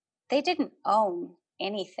they didn't own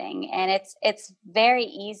anything. And it's very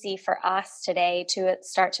easy for us today to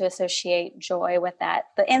start to associate joy with that,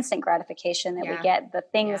 the instant gratification that we get, the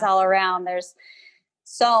things all around. There's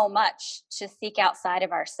so much to seek outside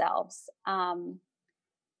of ourselves.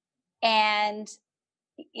 And,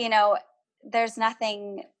 there's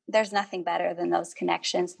nothing better than those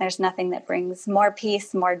connections. There's nothing that brings more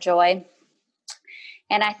peace, more joy.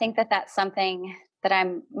 And I think that that's something that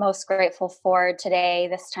I'm most grateful for today,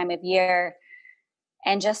 this time of year,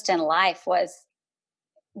 and just in life, was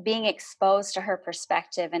being exposed to her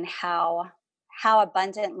perspective and how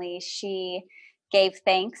abundantly she gave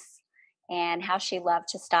thanks, and how she loved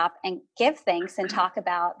to stop and give thanks and talk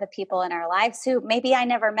about the people in our lives who maybe I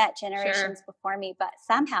never met generations before me, but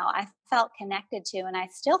somehow I felt connected to, and I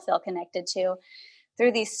still feel connected to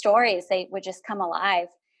through these stories. They would just come alive.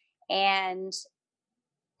 And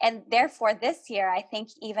therefore this year, I think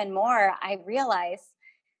even more, I realize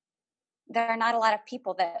there are not a lot of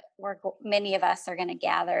people that many of us are going to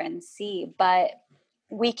gather and see, but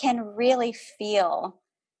we can really feel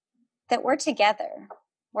that we're together.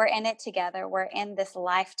 we're in it together. We're in this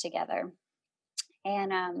life together.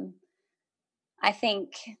 And I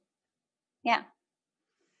think, yeah,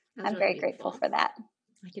 I'm really very beautiful. grateful for that.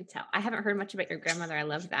 I can tell. I haven't heard much about your grandmother. I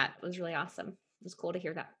love that. It was really awesome. It was cool to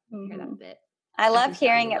hear that. Hear that bit. I love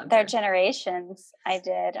hearing their generations. I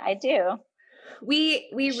do. We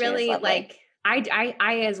really like.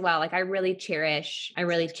 I as well. Like I really cherish.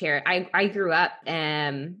 I grew up.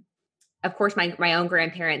 Of course, my own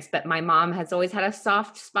grandparents, but my mom has always had a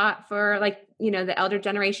soft spot for like, the elder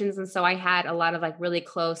generations. And so I had a lot of like really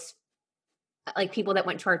close, like people that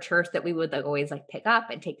went to our church that we would like always like pick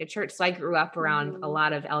up and take to church. So I grew up around a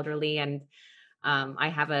lot of elderly, and I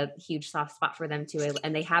have a huge soft spot for them too.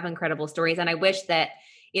 And they have incredible stories. And I wish that,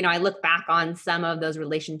 I look back on some of those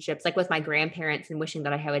relationships, like with my grandparents, and wishing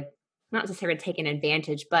that I had not necessarily taken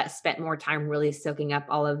advantage, but spent more time really soaking up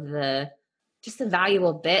all of the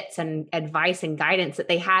valuable bits and advice and guidance that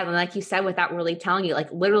they had. And like you said, without really telling you,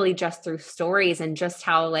 like literally just through stories and just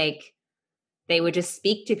how like they would just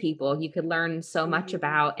speak to people, you could learn so much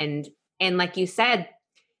about. And like you said,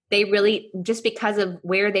 they really, just because of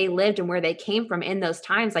where they lived and where they came from in those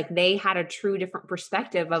times, like they had a true different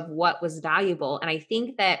perspective of what was valuable. And I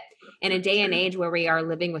think that in a day and age where we are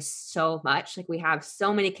living with so much, like we have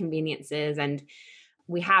so many conveniences and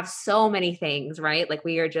we have so many things, right? Like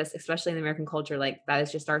we are just, especially in the American culture, like that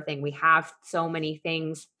is just our thing. We have so many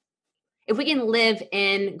things. If we can live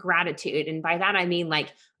in gratitude, and by that I mean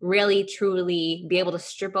like really truly be able to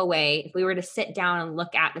strip away, if we were to sit down and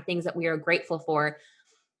look at the things that we are grateful for,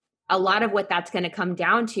 a lot of what that's going to come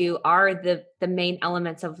down to are the main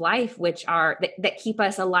elements of life, which are that keep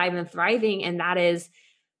us alive and thriving. And that is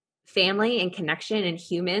family and connection and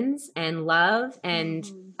humans and love and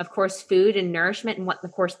of course food and nourishment, and what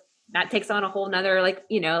of course that takes on a whole nother, like,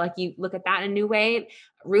 like you look at that in a new way,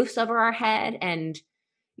 roofs over our head and,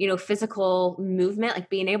 physical movement, like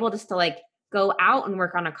being able just to like go out and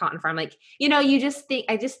work on a cotton farm. Like, I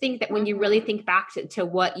just think that when you really think back to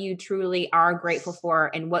what you truly are grateful for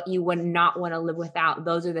and what you would not want to live without,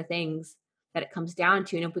 those are the things that it comes down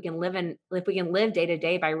to. And if we can live day to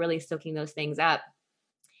day by really soaking those things up,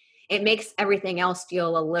 it makes everything else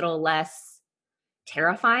feel a little less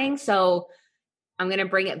terrifying. So I'm going to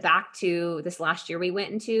bring it back to this last year we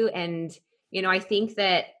went into. And, I think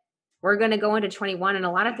that we're going to go into 21 and a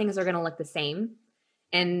lot of things are going to look the same.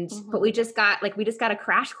 And, but we just got a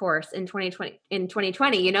crash course in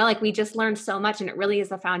 2020, like we just learned so much and it really is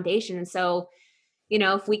the foundation. And so,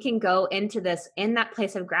 if we can go into this in that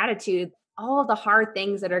place of gratitude, all of the hard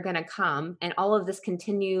things that are going to come and all of this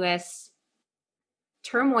continuous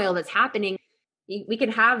turmoil that's happening, we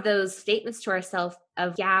can have those statements to ourselves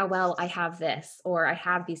of, yeah, well, I have this, or I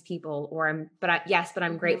have these people, or I'm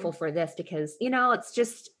grateful for this, because, it's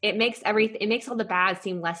just, it makes all the bad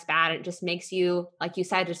seem less bad. It just makes you, like you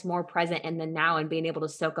said, just more present in the now and being able to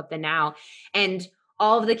soak up the now and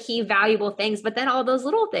all of the key valuable things. But then all those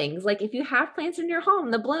little things, like if you have plants in your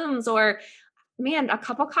home, the blooms, or man, a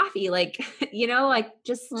cup of coffee, like, like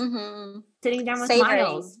just sitting down with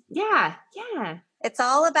Miles. Yeah. Yeah. It's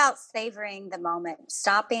all about savoring the moment,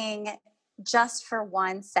 stopping just for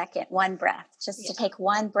 1 second, one breath, just to take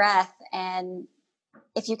one breath. And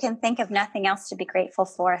if you can think of nothing else to be grateful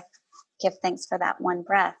for, give thanks for that one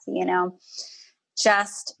breath,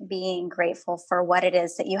 just being grateful for what it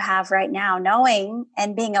is that you have right now, knowing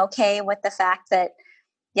and being okay with the fact that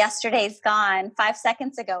yesterday's gone, 5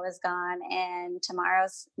 seconds ago is gone, and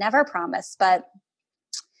tomorrow's never promised. But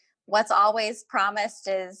what's always promised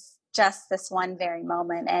is just this one very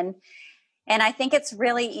moment. And I think it's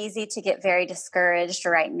really easy to get very discouraged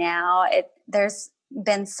right now. There's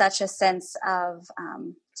been such a sense of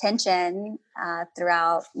tension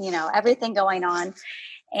throughout, everything going on,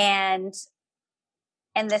 and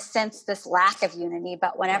this lack of unity.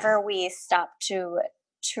 But whenever we stop to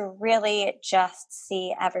really just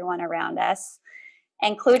see everyone around us,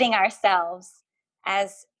 including ourselves,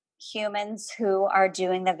 as humans who are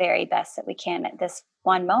doing the very best that we can at this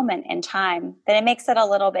one moment in time, then it makes it a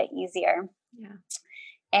little bit easier. Yeah.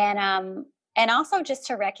 And also just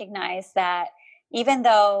to recognize that even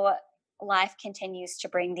though life continues to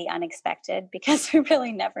bring the unexpected, because we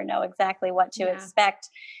really never know exactly what to expect,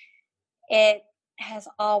 it has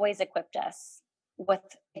always equipped us with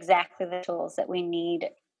exactly the tools that we need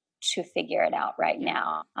to figure it out right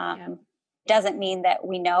now. Doesn't mean that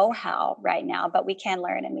we know how right now, but we can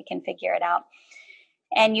learn and we can figure it out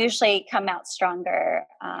and usually come out stronger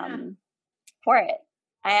for it.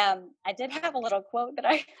 I did have a little quote that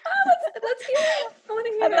I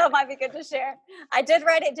thought might be good to share. I did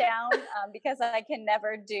write it down because I can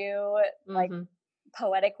never do like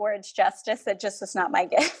poetic words justice. It just is not my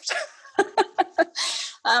gift.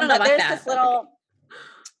 But there's this little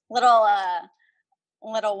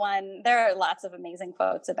one. There are lots of amazing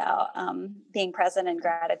quotes about being present and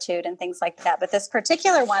gratitude and things like that. But this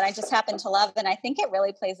particular one I just happen to love. And I think it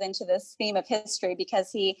really plays into this theme of history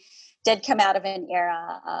because he did come out of an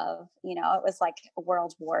era of, it was like a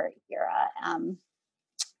World War era,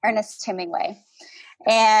 Ernest Hemingway.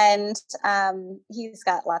 And he's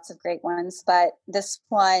got lots of great ones. But this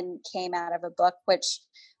one came out of a book, which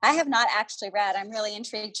I have not actually read. I'm really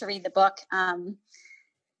intrigued to read the book.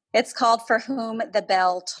 It's called For Whom the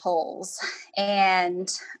Bell Tolls.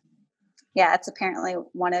 And yeah, it's apparently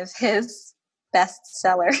one of his best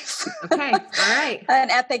sellers. Okay. All right. An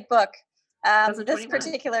epic book. This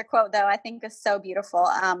particular quote, though, I think is so beautiful.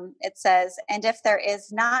 It says, "And if there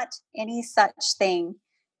is not any such thing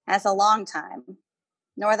as a long time,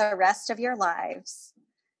 nor the rest of your lives,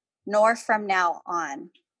 nor from now on,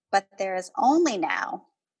 but there is only now,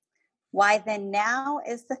 why then now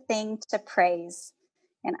is the thing to praise.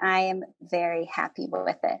 And I am very happy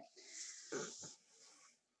with it."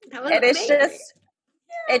 And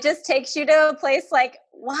it just takes you to a place like,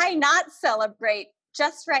 why not celebrate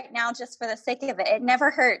just right now, just for the sake of it? It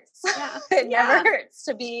never hurts. Yeah. It never hurts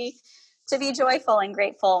to be joyful and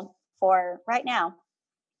grateful for right now.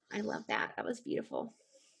 I love that. That was beautiful.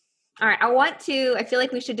 All right. I feel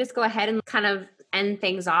like we should just go ahead and kind of end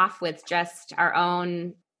things off with just our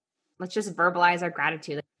own, let's just verbalize our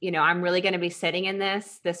gratitude. I'm really going to be sitting in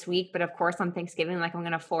this week, but of course on Thanksgiving, like I'm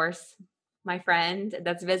going to force my friend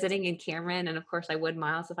that's visiting in Cameron. And of course I would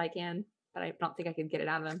Miles if I can, but I don't think I could get it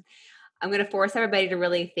out of them. I'm going to force everybody to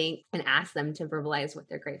really think and ask them to verbalize what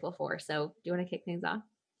they're grateful for. So do you want to kick things off?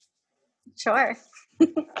 Sure.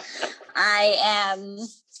 I am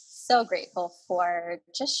so grateful for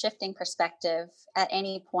just shifting perspective at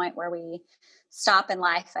any point where we stop in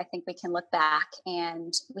life. I think we can look back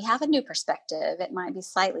and we have a new perspective. It might be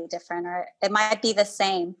slightly different or it might be the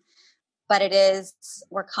same, but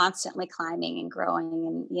we're constantly climbing and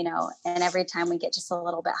growing. And every time we get just a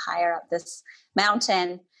little bit higher up this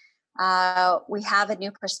mountain, we have a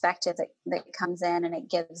new perspective that comes in, and it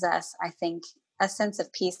gives us, I think, a sense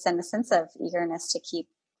of peace and a sense of eagerness to keep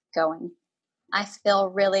going. I feel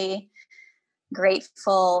really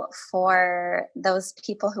grateful for those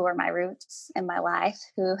people who are my roots in my life,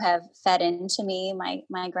 who have fed into me,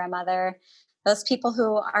 my grandmother, those people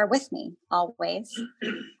who are with me always,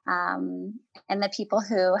 and the people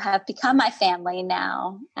who have become my family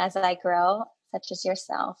now as I grow, such as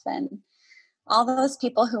yourself, and all those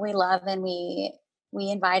people who we love and we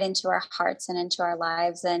invite into our hearts and into our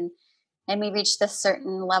lives, and we reach this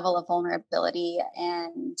certain level of vulnerability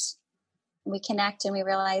and we connect and we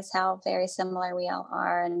realize how very similar we all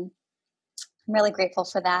are. And I'm really grateful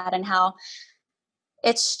for that and how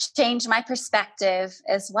it's changed my perspective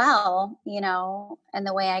as well, and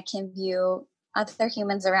the way I can view other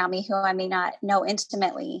humans around me who I may not know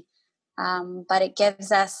intimately. But it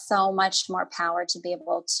gives us so much more power to be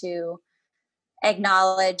able to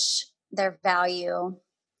acknowledge their value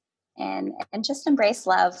and just embrace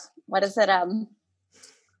love. What is it?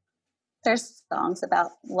 There's songs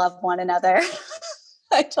about love one another.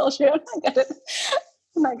 I told you I'm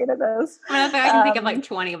not good at those. I can think of like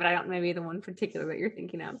 20, but I don't know maybe the one particular that you're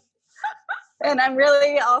thinking of. And I'm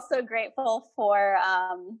really also grateful for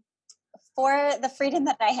the freedom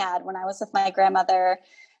that I had when I was with my grandmother.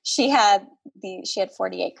 She had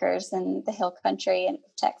 40 acres in the hill country in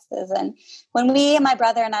Texas. And when my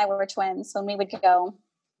brother and I were twins, when we would go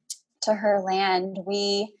to her land,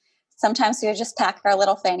 sometimes we would just pack our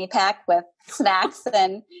little fanny pack with snacks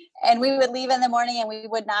and we would leave in the morning and we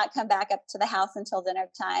would not come back up to the house until dinner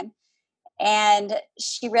time. And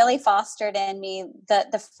she really fostered in me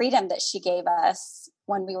the freedom that she gave us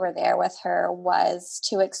when we were there with her was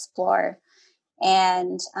to explore.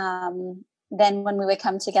 And then when we would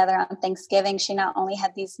come together on Thanksgiving, she not only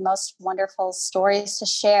had these most wonderful stories to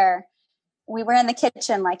share, we were in the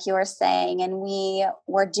kitchen, like you were saying, and we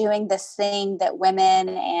were doing this thing that women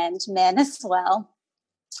and men as well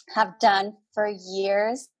have done for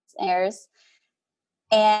years and years.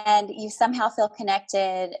 And you somehow feel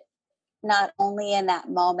connected, not only in that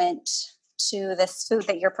moment to this food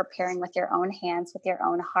that you're preparing with your own hands, with your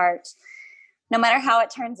own heart. No matter how it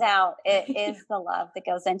turns out, it is the love that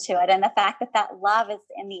goes into it. And the fact that love is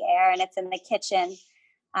in the air and it's in the kitchen,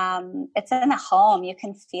 it's in the home, you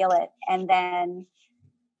can feel it. And then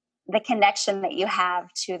the connection that you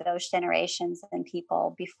have to those generations and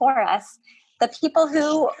people before us, the people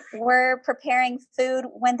who were preparing food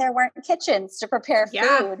when there weren't kitchens to prepare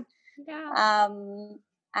food. Yeah.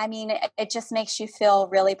 I mean, it just makes you feel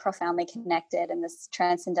really profoundly connected in this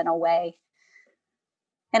transcendental way.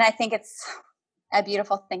 And I think a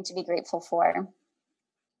beautiful thing to be grateful for.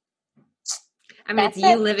 I mean, it's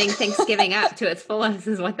you living Thanksgiving up to its fullest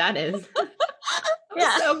is what that is.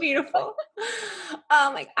 Yeah. So beautiful.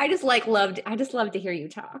 I just love to hear you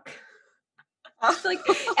talk. Like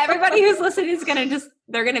everybody who's listening is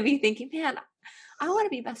they're gonna be thinking, man, I want to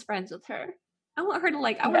be best friends with her. I want her to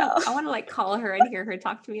I want to call her and hear her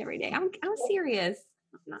talk to me every day. I'm serious.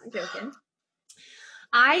 I'm not joking.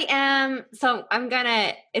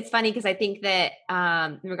 It's funny because I think that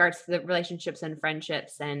in regards to the relationships and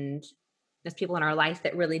friendships and there's people in our life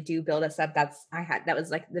that really do build us up. That was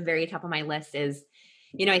like the very top of my list is,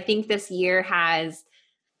 I think this year has,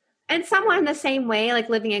 and somewhat in the same way, like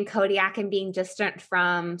living in Kodiak and being distant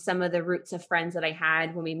from some of the roots of friends that I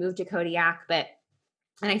had when we moved to Kodiak,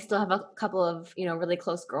 and I still have a couple of, really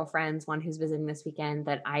close girlfriends, one who's visiting this weekend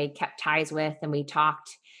that I kept ties with and we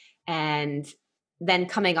talked. And then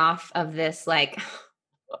coming off of this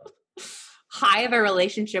high of a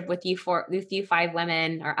relationship with you five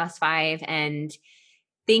women or us five, and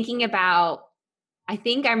thinking about, I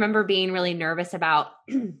think I remember being really nervous about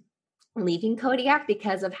leaving Kodiak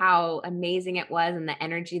because of how amazing it was and the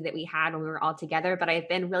energy that we had when we were all together. But I've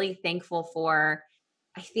been really thankful for,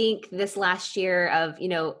 I think this last year of,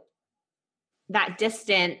 that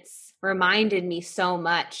distance reminded me so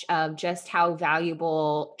much of just how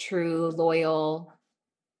valuable, true, loyal,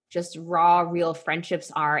 just raw, real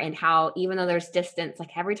friendships are, and how even though there's distance,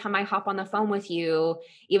 like every time I hop on the phone with you,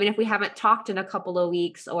 even if we haven't talked in a couple of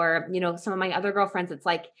weeks or, some of my other girlfriends,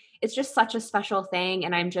 it's just such a special thing.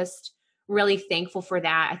 And I'm just really thankful for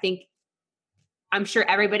that. I'm sure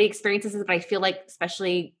everybody experiences it, but I feel like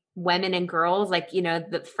especially women and girls,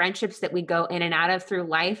 the friendships that we go in and out of through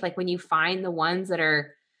life, like when you find the ones that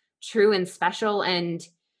are true and special and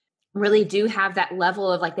really do have that level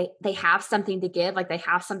of they have something to give, they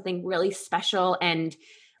have something really special and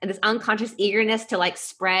this unconscious eagerness to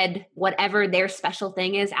spread whatever their special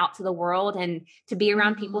thing is out to the world, and to be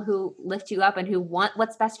around people who lift you up and who want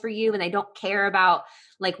what's best for you, and they don't care about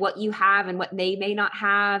what you have and what they may not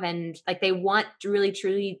have, and they want really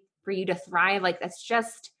truly for you to thrive. That's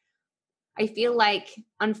just, I feel like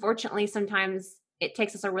unfortunately sometimes it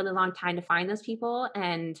takes us a really long time to find those people.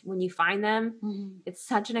 And when you find them, it's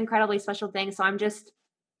such an incredibly special thing. So I'm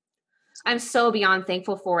so beyond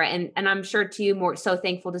thankful for it. And I'm sure too, more so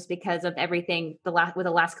thankful just because of everything the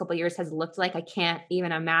last couple of years has looked like. I can't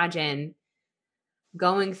even imagine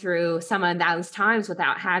going through some of those times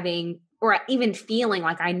without having, or even feeling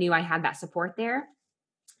like I knew I had that support there.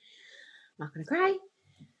 I'm not going to cry.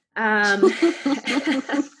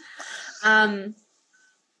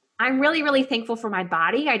 I'm really, really thankful for my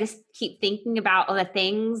body. I just keep thinking about all the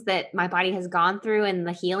things that my body has gone through in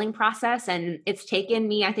the healing process. And it's taken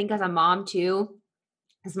me, I think as a mom too,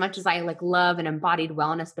 as much as I love and embodied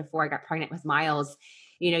wellness before I got pregnant with Miles,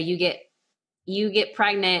 you get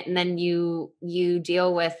pregnant and then you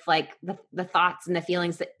deal with the thoughts and the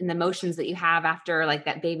feelings and the emotions that you have after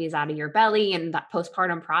that baby's out of your belly and that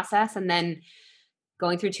postpartum process. And then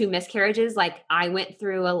going through 2 miscarriages, I went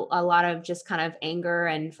through a lot of just kind of anger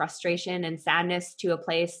and frustration and sadness to a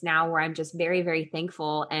place now where I'm just very, very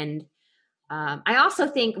thankful. And I also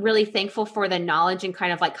think really thankful for the knowledge and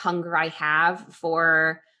kind of hunger I have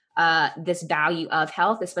for this value of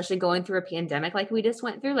health, especially going through a pandemic like we just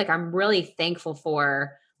went through. I'm really thankful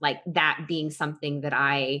for that being something that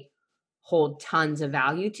I hold tons of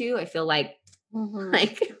value to. I feel I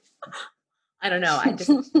don't know. I just,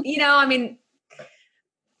 I mean,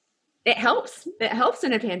 it helps. It helps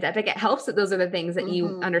in a pandemic. It helps that those are the things that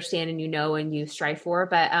you understand and and you strive for.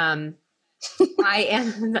 But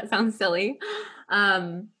that sounds silly.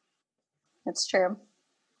 It's true.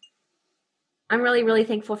 I'm really, really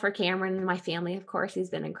thankful for Cameron and my family. Of course, he's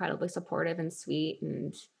been incredibly supportive and sweet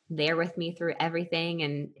and there with me through everything,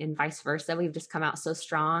 and vice versa. We've just come out so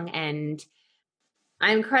strong, and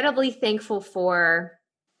I'm incredibly thankful for,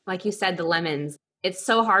 like you said, the lemons. It's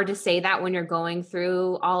so hard to say that when you're going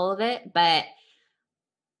through all of it, but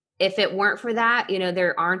if it weren't for that,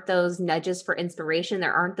 there aren't those nudges for inspiration.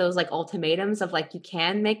 There aren't those ultimatums of you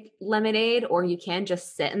can make lemonade, or you can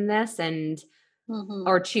just sit in this and,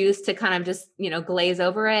 or choose to kind of just, glaze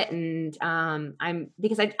over it. And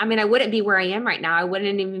because I wouldn't be where I am right now. I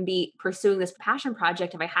wouldn't even be pursuing this passion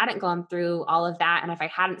project if I hadn't gone through all of that. And if I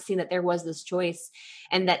hadn't seen that there was this choice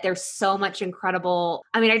and that there's so much incredible,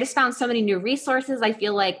 I just found so many new resources. I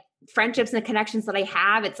feel like friendships and the connections that I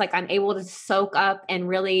have, it's I'm able to soak up and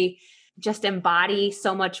really just embody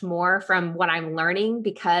so much more from what I'm learning,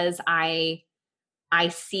 because I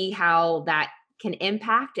see how that can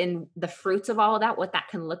impact and the fruits of all of that, what that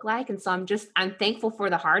can look like. And so I'm thankful for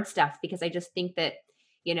the hard stuff, because I just think that,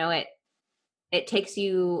 it takes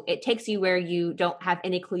you where you don't have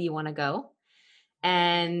any clue you want to go.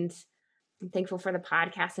 And I'm thankful for the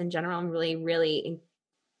podcast in general. I'm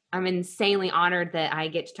insanely honored that I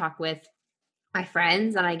get to talk with my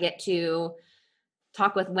friends and I get to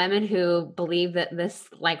talk with women who believe that this,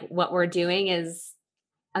 like what we're doing is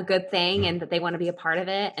a good thing and that they want to be a part of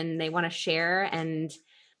it and they want to share, and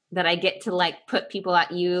that I get to like put people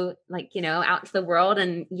at you, like, you know, out to the world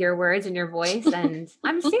and your words and your voice. And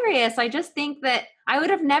I'm serious. I just think that I would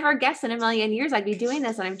have never guessed in a million years I'd be doing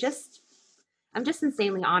this. And I'm just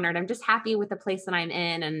insanely honored. I'm just happy with the place that I'm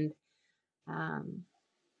in. And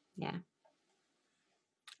yeah.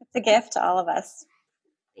 It's a gift to all of us.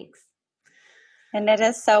 Thanks. And it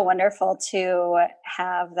is so wonderful to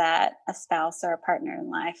have that, a spouse or a partner in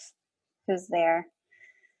life who's there,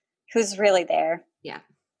 who's really there. Yeah.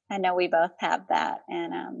 I know we both have that.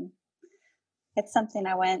 And it's something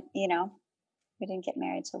we didn't get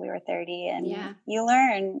married till we were 30. And you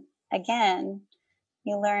learn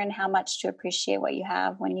how much to appreciate what you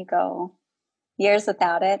have when you go years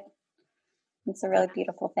without it. It's a really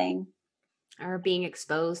beautiful thing. Or being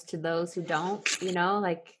exposed to those who don't, you know,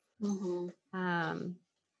 like, that's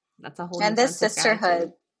a whole. And this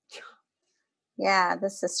sisterhood. Yeah. The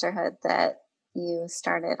sisterhood that you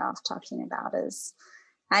started off talking about it's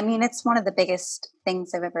one of the biggest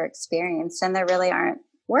things I've ever experienced. And there really aren't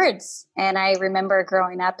words. And I remember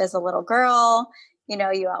growing up as a little girl, you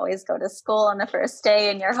know, you always go to school on the first day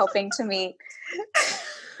and you're hoping to meet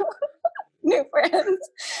new friends.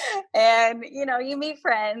 And, you know, you meet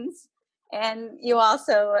friends and you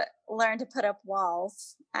also learn to put up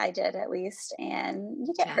walls. I did, at least. And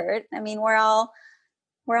you get hurt. I mean, we're all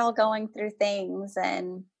going through things,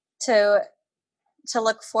 and to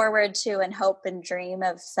look forward to and hope and dream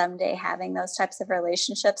of someday having those types of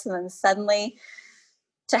relationships, and then suddenly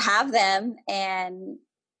to have them and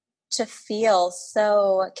to feel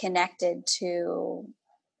so connected to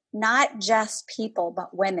not just people,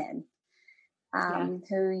 but women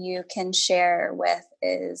who you can share with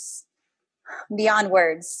is beyond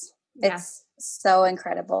words. Yeah. It's so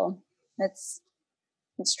incredible. It's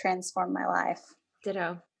transformed my life.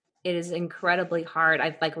 Ditto. It is incredibly hard.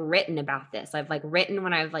 I've like written about this. I've like written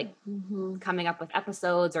when I've like coming up with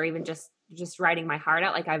episodes, or even just writing my heart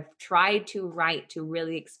out. Like I've tried to write to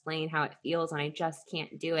really explain how it feels, and I just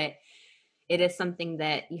can't do it. It is something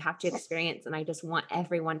that you have to experience. And I just want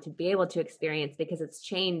everyone to be able to experience, because it's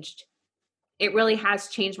changed. It really has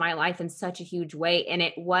changed my life in such a huge way. And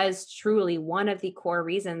it was truly one of the core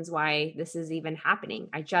reasons why this is even happening.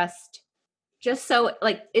 I just so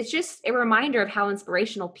like, it's just a reminder of how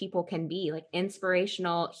inspirational people can be, like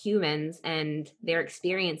inspirational humans and their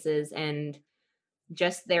experiences and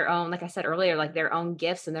just their own, like I said earlier, like their own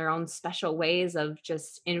gifts and their own special ways of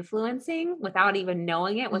just influencing without even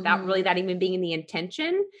knowing it, without really that even being the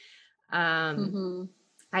intention. I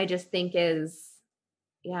just think it's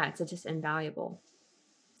just invaluable.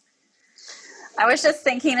 I was just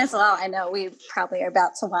thinking as well, I know we probably are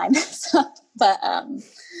about to wind this up, but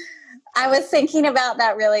I was thinking about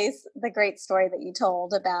the great story that you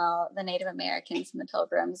told about the Native Americans and the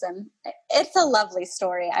Pilgrims, and it's a lovely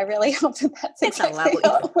story. I really hope that's exactly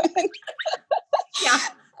how it went. Yeah.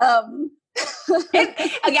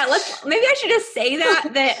 Maybe I should just say that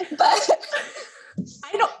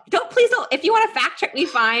please don't, if you want to fact check me,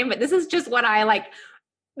 fine, but this is just what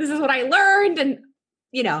this is what I learned, and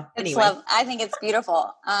you know, anyway. I think it's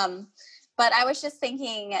beautiful. But I was just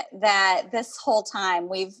thinking that this whole time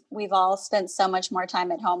we've all spent so much more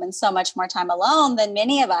time at home and so much more time alone than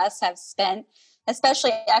many of us have spent,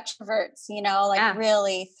 especially extroverts, you know,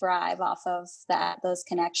 really thrive off of those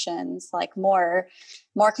connections, like more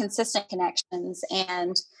consistent connections.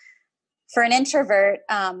 And for an introvert,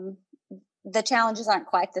 the challenges aren't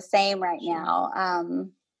quite the same right now.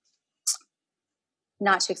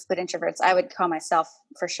 Not to exclude introverts, I would call myself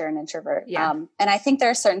for sure an introvert. Yeah. And I think there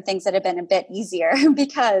are certain things that have been a bit easier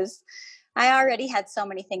because I already had so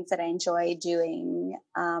many things that I enjoy doing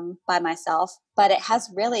by myself, but it has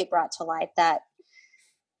really brought to light that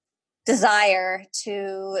desire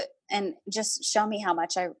to, and just show me how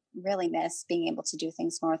much I really miss being able to do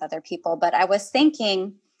things more with other people. But I was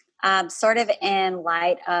thinking, sort of in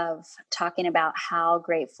light of talking about how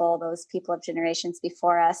grateful those people of generations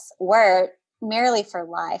before us were merely for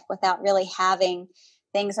life, without really having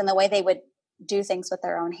things in the way they would do things with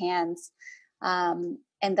their own hands. And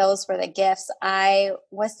those were the gifts. I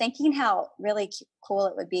was thinking how really cool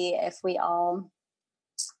it would be if we all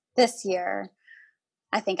this year,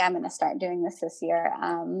 I think I'm going to start doing this year.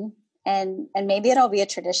 And maybe it'll be a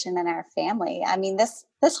tradition in our family. I mean, this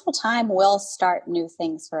whole time will start new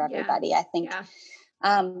things for everybody. Yeah. I think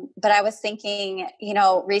But I was thinking,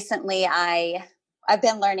 recently I've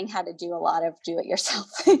been learning how to do a lot of do-it-yourself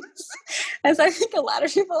things, as I think a lot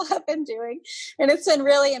of people have been doing. And it's been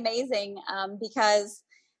really amazing because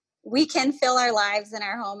we can fill our lives and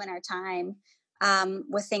our home and our time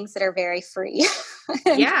with things that are very free.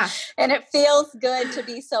 And it feels good to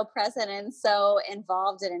be so present and so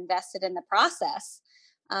involved and invested in the process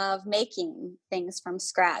of making things from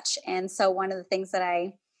scratch. And so one of the things that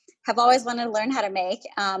I have always wanted to learn how to make,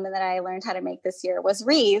 and that I learned how to make this year, was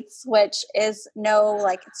wreaths, which is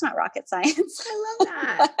it's not rocket science. I love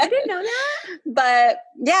that. I didn't know that. But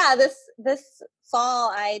yeah, this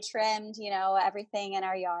fall I trimmed, everything in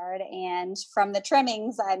our yard, and from the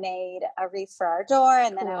trimmings I made a wreath for our door.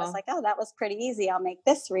 And then I was like, oh, that was pretty easy. I'll make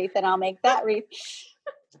this wreath and I'll make that wreath.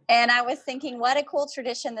 And I was thinking what a cool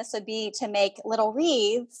tradition this would be to make little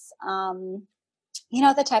wreaths,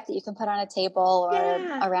 the type that you can put on a table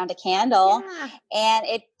or around a candle. Yeah. And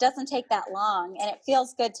it doesn't take that long, and it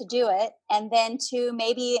feels good to do it. And then to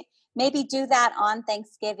maybe do that on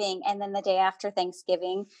Thanksgiving, and then the day after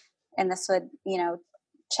Thanksgiving. And this would,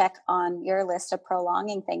 check on your list of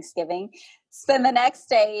prolonging Thanksgiving. Spend the next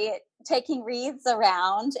day taking wreaths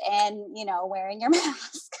around and, wearing your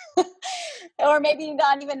mask. Or maybe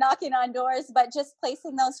not even knocking on doors, but just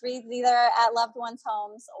placing those wreaths either at loved ones'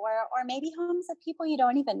 homes or maybe homes of people you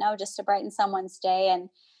don't even know, just to brighten someone's day and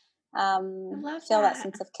feel that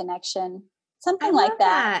sense of connection. Something like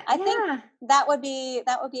that. I think that would be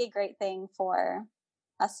a great thing for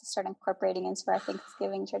us to start incorporating into our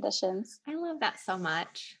Thanksgiving traditions. I love that so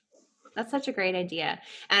much. That's such a great idea.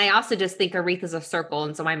 And I also just think a wreath is a circle.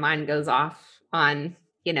 And so my mind goes off on,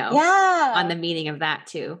 on the meaning of that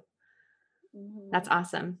too. Mm-hmm. That's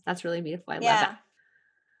awesome. That's really beautiful. I love that.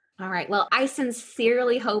 All right. Well, I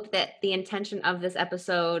sincerely hope that the intention of this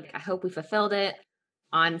episode, I hope we fulfilled it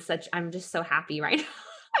I'm just so happy right now.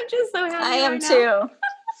 I'm just so happy. I am too.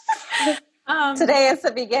 Today is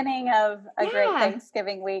the beginning of a great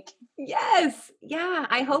Thanksgiving week. Yes. Yeah.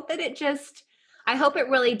 I hope that I hope it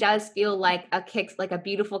really does feel like a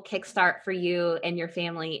beautiful kickstart for you and your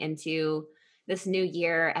family into this new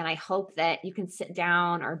year. And I hope that you can sit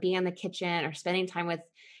down or be in the kitchen or spending time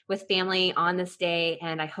with family on this day.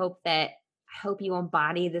 And I hope you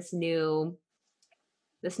embody this new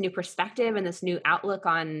perspective and this new outlook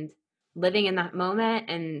on living in that moment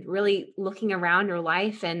and really looking around your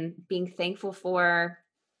life and being thankful for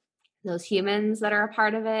those humans that are a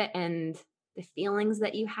part of it and the feelings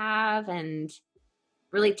that you have, and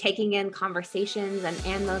really taking in conversations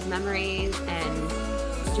and those memories, and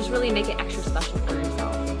just really make it extra special for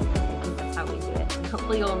yourself. I think that's how we do it. And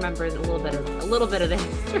hopefully you'll remember a little bit of the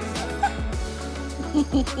history.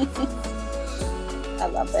 I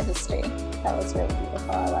love the history. That was really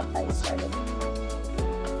beautiful. I love how you started.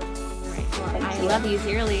 I love you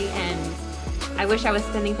dearly, and I wish I was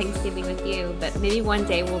spending Thanksgiving with you, but maybe one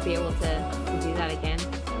day we'll be able to do that again.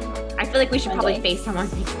 I feel like we should probably FaceTime on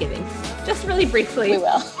Thanksgiving, just really briefly. We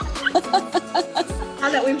will. Now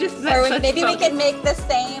that we've just maybe we could make the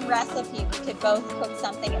same recipe. We could both cook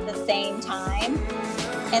something at the same time,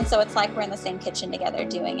 and so it's like we're in the same kitchen together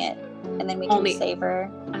doing it, and then we can savor.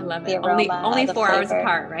 I love the it. Aroma, only 4 hours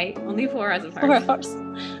apart, right? Only 4 hours apart. 4 hours.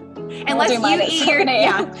 Unless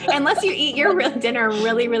you eat your dinner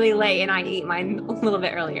really, really late, and I eat mine a little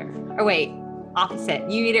bit earlier. Or wait, opposite.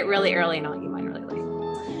 You eat it really early, and I'll eat mine really late.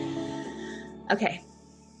 Okay,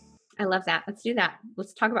 I love that. Let's do that.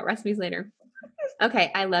 Let's talk about recipes later. Okay,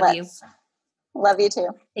 I love you. Love you too.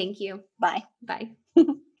 Thank you. Bye. Bye.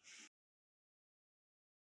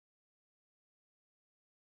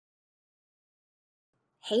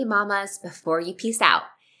 Hey, mamas! Before you peace out.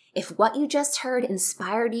 If what you just heard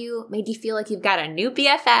inspired you, made you feel like you've got a new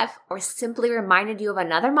BFF, or simply reminded you of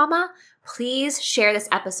another mama, please share this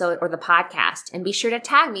episode or the podcast, and be sure to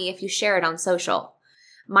tag me if you share it on social.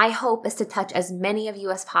 My hope is to touch as many of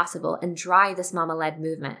you as possible and drive this mama-led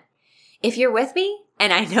movement. If you're with me,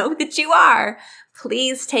 and I know that you are,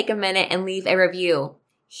 please take a minute and leave a review.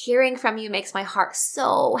 Hearing from you makes my heart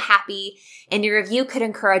so happy, and your review could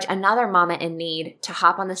encourage another mama in need to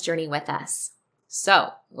hop on this journey with us. So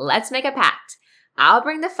let's make a pact. I'll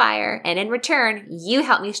bring the fire, and in return, you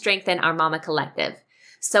help me strengthen our Mama Collective,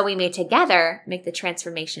 so we may together make the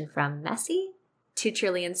transformation from messy to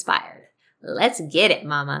truly inspired. Let's get it,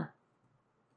 Mama.